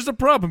 yeah. there's a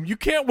problem. You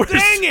can't wear.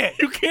 Dang it!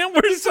 You can't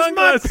wear This is my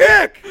sunglasses.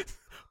 pick.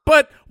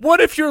 But what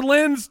if your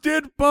lens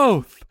did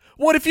both?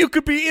 What if you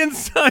could be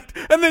inside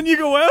and then you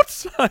go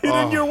outside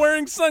and you're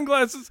wearing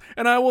sunglasses?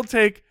 And I will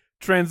take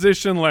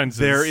transition lenses.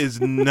 There is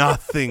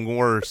nothing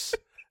worse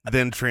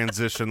than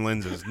transition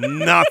lenses.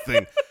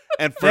 Nothing.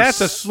 And for That's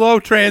a slow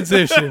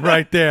transition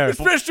right there.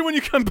 especially when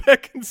you come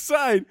back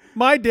inside.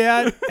 My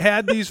dad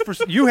had these for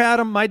you had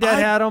them. My dad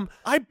had them.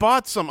 I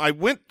bought some. I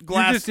went You're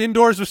glass. just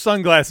indoors with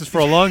sunglasses for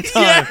a long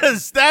time.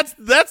 Yes, that's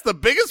the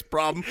biggest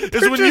problem is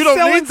They're when just you don't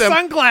selling need them.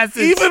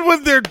 sunglasses. Even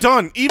when they're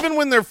done, even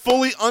when they're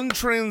fully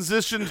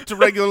untransitioned to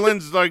regular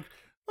lenses, like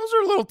those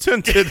are a little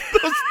tinted.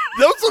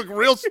 Those look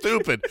real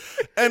stupid.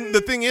 And the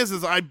thing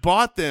is I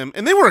bought them,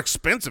 and they were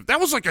expensive. That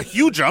was like a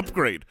huge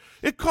upgrade.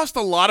 It cost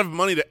a lot of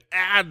money to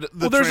add the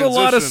Well, there's a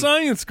lot of transition.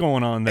 science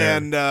going on there.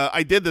 And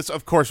I did this,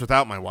 of course,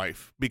 without my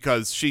wife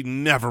because she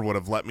never would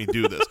have let me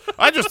do this.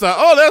 I just thought,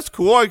 oh, that's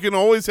cool. I can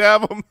always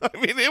have them. I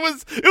mean, it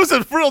was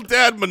a real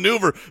dad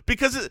maneuver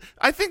because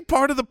I think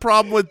part of the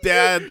problem with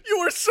dad you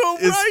are so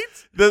is right.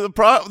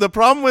 the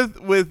problem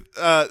with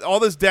all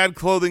this dad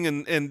clothing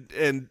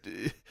and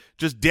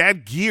just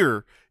dad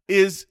gear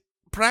is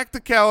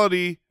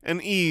practicality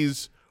and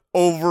ease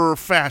over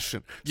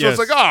fashion. So Yes. it's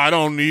like, oh, I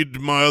don't need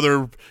my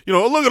other,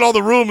 look at all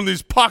the room in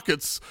these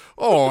pockets.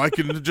 Oh, I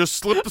can just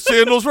slip the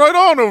sandals right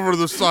on over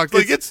the socks.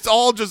 Like it's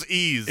all just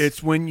ease.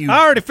 It's when you I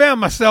already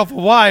found myself a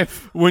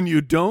wife. when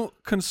you don't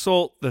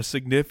consult the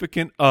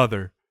significant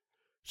other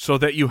so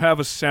that you have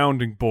a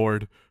sounding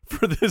board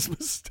for this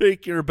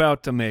mistake you're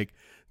about to make.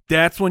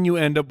 That's when you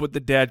end up with the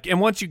dad. And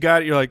once you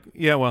got it, you're like,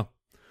 yeah, well,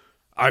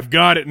 I've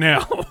got it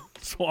now,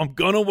 so I'm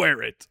going to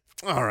wear it.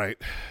 All right.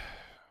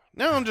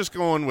 Now I'm just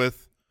going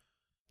with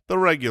the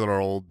regular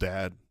old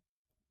dad.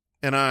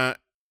 And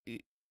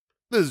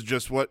this is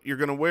just what you're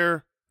going to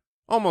wear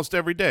almost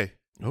every day.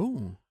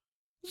 Oh.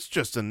 It's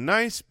just a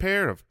nice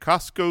pair of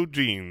Costco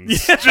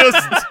jeans.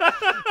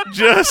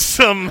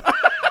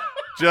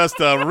 Just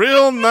a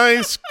real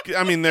nice,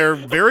 I mean, they're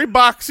very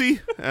boxy.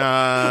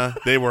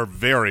 They were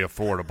very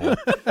affordable.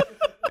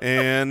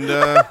 And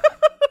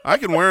I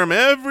can wear them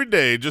every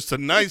day. Just a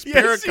nice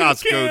pair of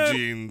Yes, you Costco can.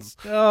 jeans.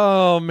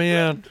 Oh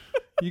man,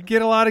 you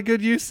get a lot of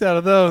good use out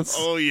of those.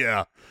 Oh,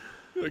 yeah.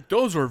 Like,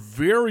 those are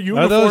very Are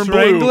uniform those blue.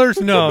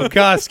 Wranglers? No,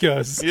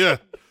 Costco's. Yeah.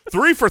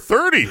 3 for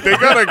 $30. They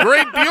got a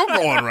great deal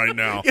going right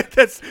now.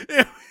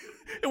 Yeah,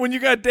 when you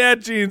got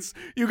dad jeans,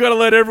 you got to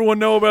let everyone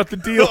know about the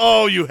deal.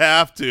 Oh, you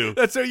have to.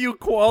 That's how you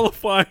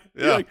qualify.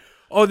 You're Yeah. like,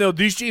 oh, no,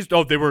 these jeans,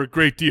 they were a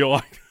great deal.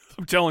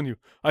 I'm telling you,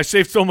 I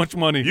saved so much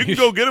money. You can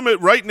go get them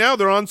right now.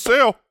 They're on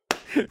sale.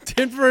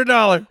 10 for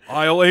 $1.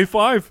 Aisle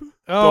A5.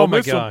 Oh Don't my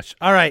miss 'em. gosh.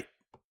 All right.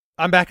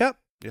 I'm back up.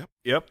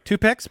 Yep. 2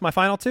 picks, my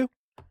final 2.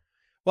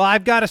 Well,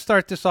 I've got to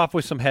start this off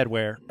with some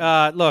headwear.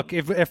 Look,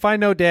 if I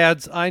know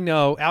dads, I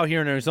know out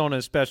here in Arizona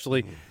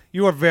especially,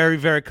 you are very,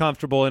 very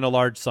comfortable in a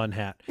large sun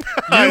hat.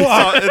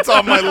 It's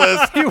on my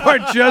list. You are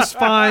just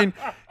fine.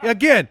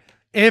 Again,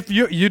 if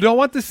you don't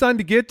want the sun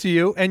to get to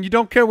you and you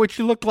don't care what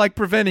you look like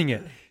preventing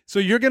it. So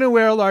you're going to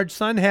wear a large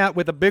sun hat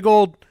with a big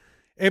old,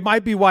 it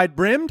might be wide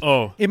brimmed.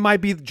 Oh. It might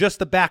be just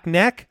the back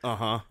neck.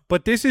 Uh-huh.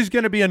 But this is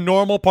going to be a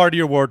normal part of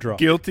your wardrobe.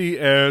 Guilty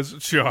as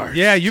charged.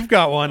 Yeah, you've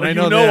got one. Oh, I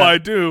know you know that. I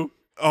do.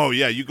 Oh,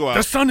 yeah, you go The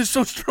out. sun is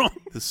so strong.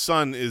 The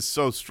sun is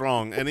so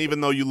strong, and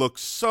even though you look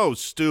so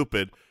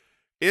stupid,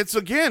 it's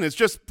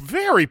just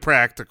very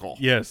practical.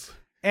 Yes.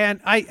 And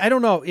I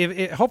don't know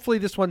if hopefully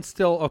this one's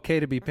still okay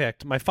to be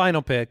picked. My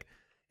final pick,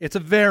 it's a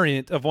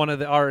variant of one of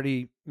the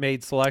already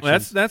made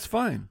selections. That's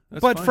fine.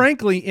 That's but fine.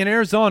 frankly, in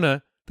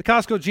Arizona, the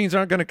Costco jeans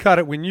aren't going to cut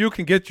it when you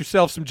can get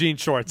yourself some jean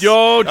shorts.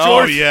 Yo,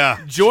 Jorts, yeah.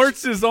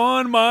 Jorts is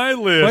on my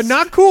list. But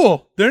not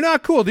cool. They're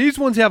not cool. These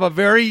ones have a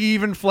very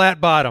even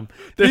flat bottom.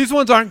 These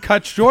ones aren't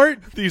cut short.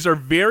 These are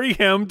very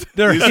hemmed.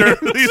 They're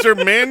These are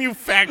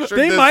manufactured.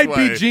 They this might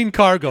way. be jean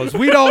cargos.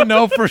 We don't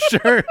know for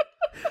sure,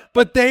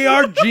 but they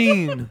are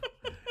jean.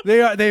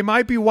 They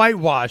might be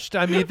whitewashed.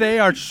 I mean, they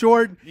are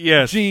short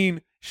Yes.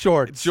 jean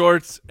shorts.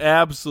 Jorts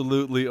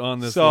absolutely on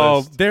this So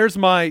list. there's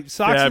my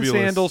socks Fabulous.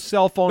 and sandals,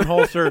 cell phone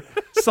holster,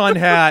 sun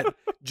hat,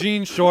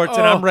 jean shorts,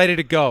 and Oh. I'm ready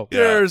to go.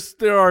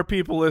 There are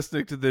people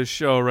listening to this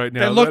show right now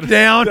That look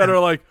down. that are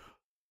like,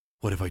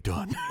 what have I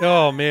done?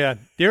 Oh man,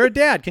 you're a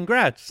dad.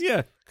 Congrats.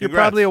 Yeah. You're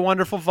Congrats. probably a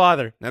wonderful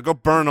father. Now go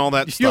burn all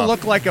that You stuff.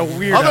 look like a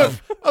weirdo.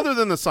 Other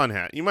than the sun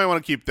hat, you might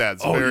want to keep that.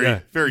 It's Oh, very, yeah.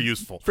 very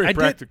useful. Very I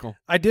practical.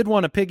 I did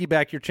want to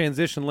piggyback your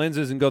transition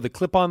lenses and go the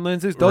clip-on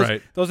lenses.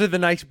 Right. Those are the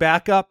nice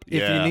backup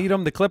if Yeah. you need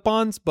them, the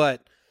clip-ons,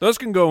 but Those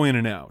can go in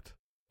and out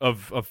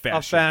of fashion.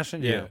 of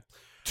fashion, yeah.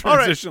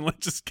 Transition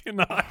lenses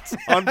cannot.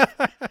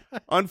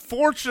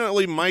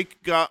 Unfortunately, Mike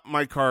got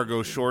my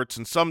cargo shorts,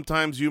 and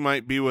sometimes you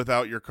might be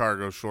without your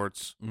cargo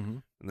shorts. Mm-hmm.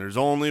 And there's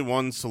only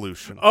one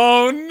solution.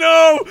 Oh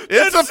no!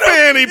 It's That's a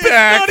fanny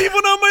pack. Not even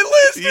on my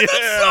list. And that's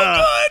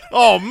so good.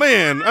 Oh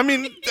man! I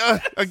mean,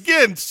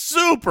 again,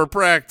 super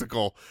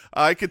practical.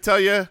 I could tell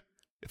you,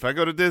 if I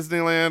go to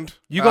Disneyland,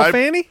 You go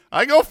fanny?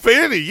 I go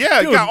fanny. Yeah,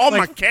 I Dude, got all like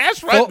my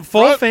cash right in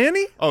full front.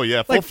 fanny? Oh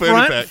yeah, full Like fanny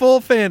front pack.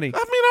 full fanny. I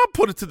mean, I'll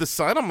put it to the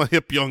side. I'm a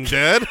hip young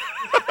dad.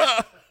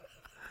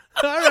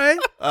 All right.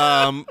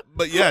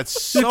 But yeah,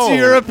 it's so It's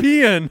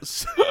European.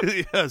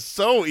 yeah,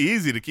 so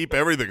easy to keep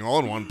everything all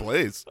in one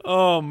place.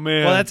 Oh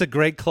man. Well, that's a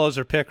great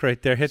closer pick right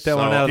there. Hit that So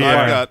one out of the I've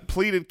park. got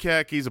pleated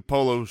khakis, a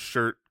polo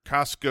shirt,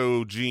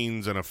 Costco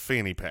jeans, and a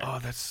fanny pack. oh,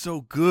 that's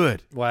so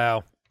good.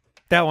 Wow.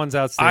 That one's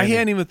I outstanding.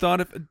 hadn't even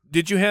thought of.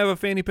 Did you have a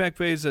fanny pack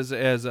phase as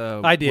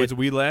I did. Was a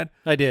wee lad?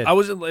 I did. I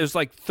was. It was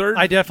like third.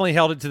 I definitely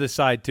held it to the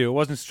side, too. It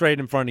wasn't straight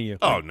in front of you.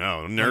 Oh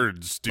no,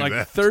 nerds do like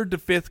that. third to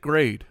fifth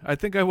grade. I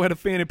think I had a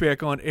fanny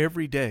pack on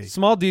every day.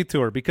 Small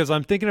detour because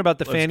I'm thinking about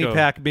the Let's fanny go.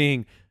 pack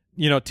being,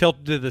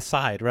 tilted to the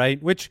side,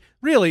 right? Which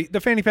really, the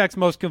fanny pack's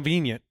most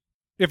convenient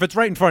if it's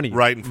right in front of you.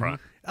 Right in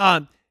front.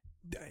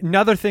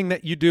 Another thing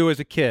that you do as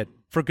a kid,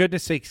 for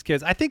goodness sakes,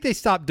 kids, I think they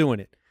stopped doing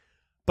it,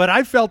 but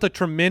I felt a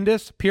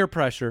tremendous peer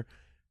pressure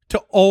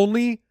to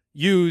only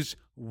use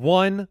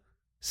one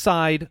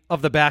side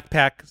of the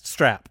backpack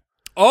strap.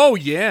 Oh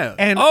yeah.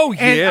 And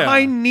yeah.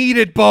 I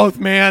needed both,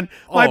 man.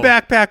 My Oh.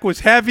 backpack was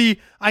heavy.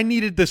 I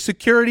needed the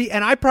security,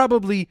 and I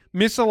probably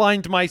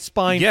misaligned my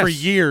spine Yes. for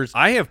years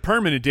I have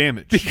permanent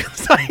damage.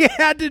 because I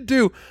had to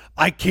do.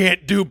 I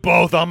can't do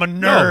both. I'm a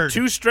No, nerd.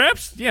 two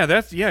straps?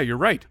 Yeah, you're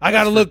right. I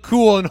got to look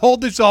cool and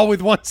hold this all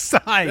with one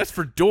side. That's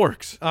for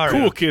dorks. All right.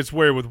 Cool kids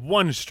wear with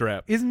one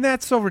strap. Isn't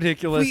that so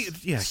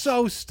ridiculous? Yeah.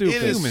 So stupid.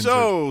 It is Humans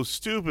so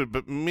stupid,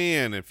 but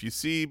man, if you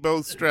see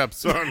both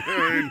straps on,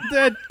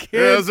 That kid.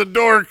 as a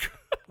dork.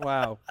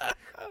 Wow.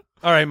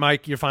 All right,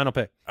 Mike, your final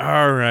pick.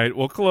 All right,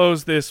 we'll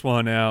close this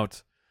one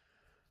out.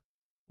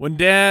 When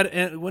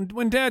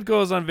dad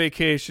goes on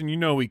vacation,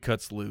 he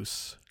cuts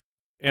loose.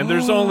 And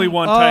there's only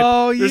one type.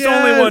 Oh, there's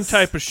only one yes.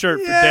 type of shirt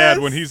for dad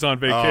when Yes. he's on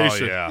Oh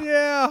vacation. yeah.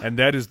 Yeah. And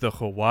that is the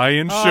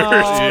Hawaiian Oh, shirt.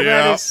 that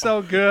Yeah. is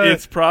so good.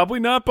 It's probably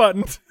not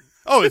buttoned.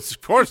 Oh, it's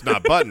of course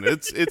not buttoned.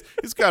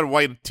 It's got a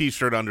white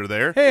T-shirt under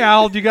there. Hey,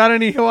 Al, you got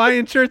any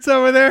Hawaiian shirts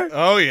over there?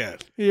 Oh yeah.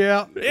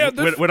 Yeah. Yeah,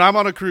 When I'm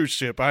on a cruise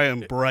ship, I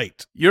am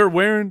bright. you're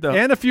wearing the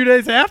And a few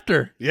days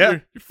after. Yeah.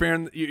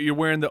 you're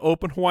wearing the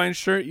open Hawaiian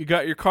shirt. You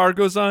got your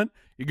cargos on.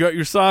 You got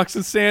your socks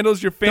and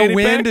sandals. Your fanny The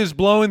wind pack. is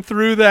blowing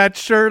through that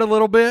shirt a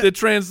little bit. The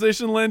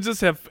transition lenses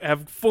have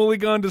fully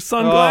gone to Oh,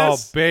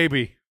 sunglass.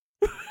 baby.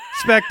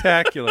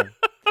 Spectacular.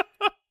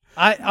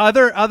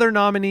 Other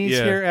nominees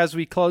Yeah. here as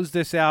we close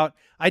this out.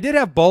 I did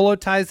have bolo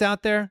ties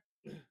out there,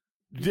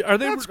 Are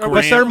they? That's are-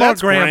 but they're more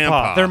That's grandpa.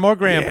 grandpa. They're more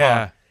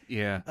grandpa.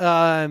 Yeah.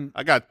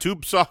 I got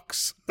tube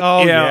socks.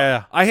 Oh,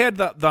 yeah. I had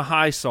the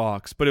high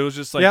socks, but it was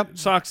just like Yep.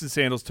 socks and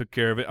sandals took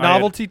care of it.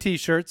 Novelty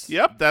T-shirts.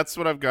 Yep, that's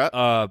what I've got.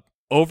 I had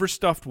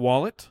overstuffed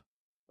wallet.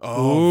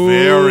 Oh,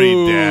 very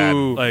dad.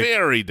 Like,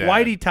 very dad.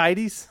 Whitey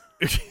tighties.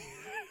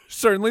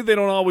 Certainly, they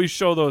don't always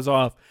show those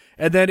off.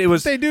 And then it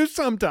was They do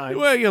sometimes.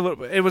 well, yeah, look,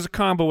 it was a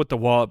combo with the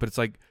wallet, but it's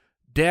like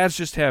dads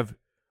just have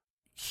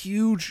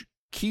huge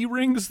key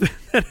rings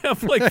that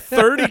have like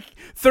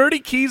 30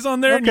 keys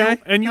on there, Okay,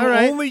 and you all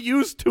right. only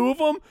use 2 of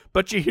them,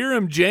 but you hear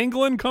him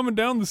jangling coming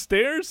down the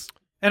stairs.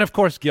 And, of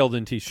course,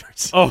 Gildan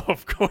T-shirts. Oh,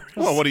 of course.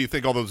 Well, what do you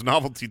think all those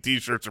novelty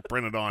T-shirts are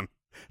printed on?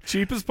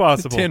 Cheap as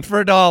possible. 10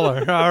 for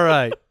 $1. All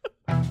right.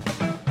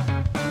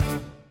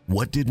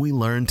 What did we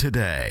learn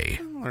today?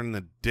 I learned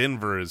that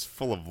Denver is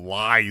full of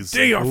lies.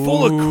 They are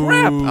full of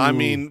crap. I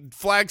mean,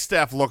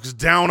 Flagstaff looks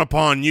down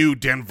upon you,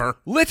 Denver.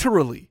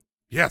 Literally.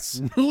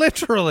 Yes.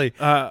 Literally.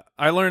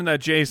 I learned that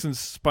Jason's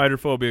spider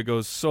phobia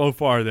goes so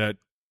far that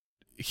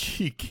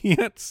he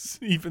can't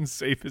even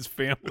save his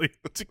family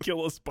to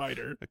kill a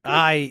spider.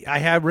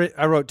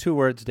 I wrote 2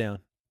 words down.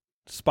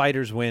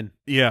 Spiders win.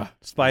 Yeah.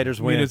 Spiders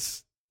I mean, win.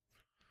 it's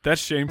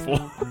That's shameful.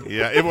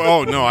 Yeah.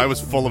 Oh no, I was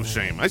full of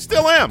shame. I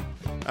still am.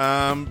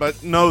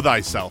 But know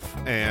thyself,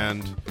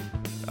 and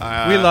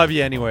We love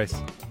you anyways.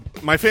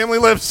 my family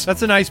lives.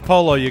 That's a nice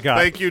polo you got.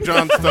 Thank you,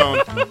 John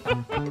Stone.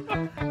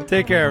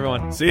 Take care,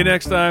 everyone. See you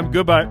next time.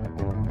 Goodbye.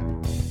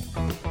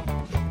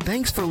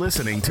 Thanks for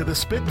listening to the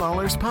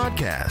Spitballers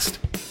Podcast.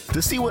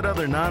 To see what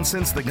other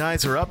nonsense the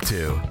guys are up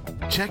to,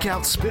 check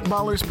out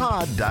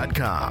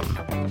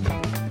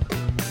SpitballersPod.com.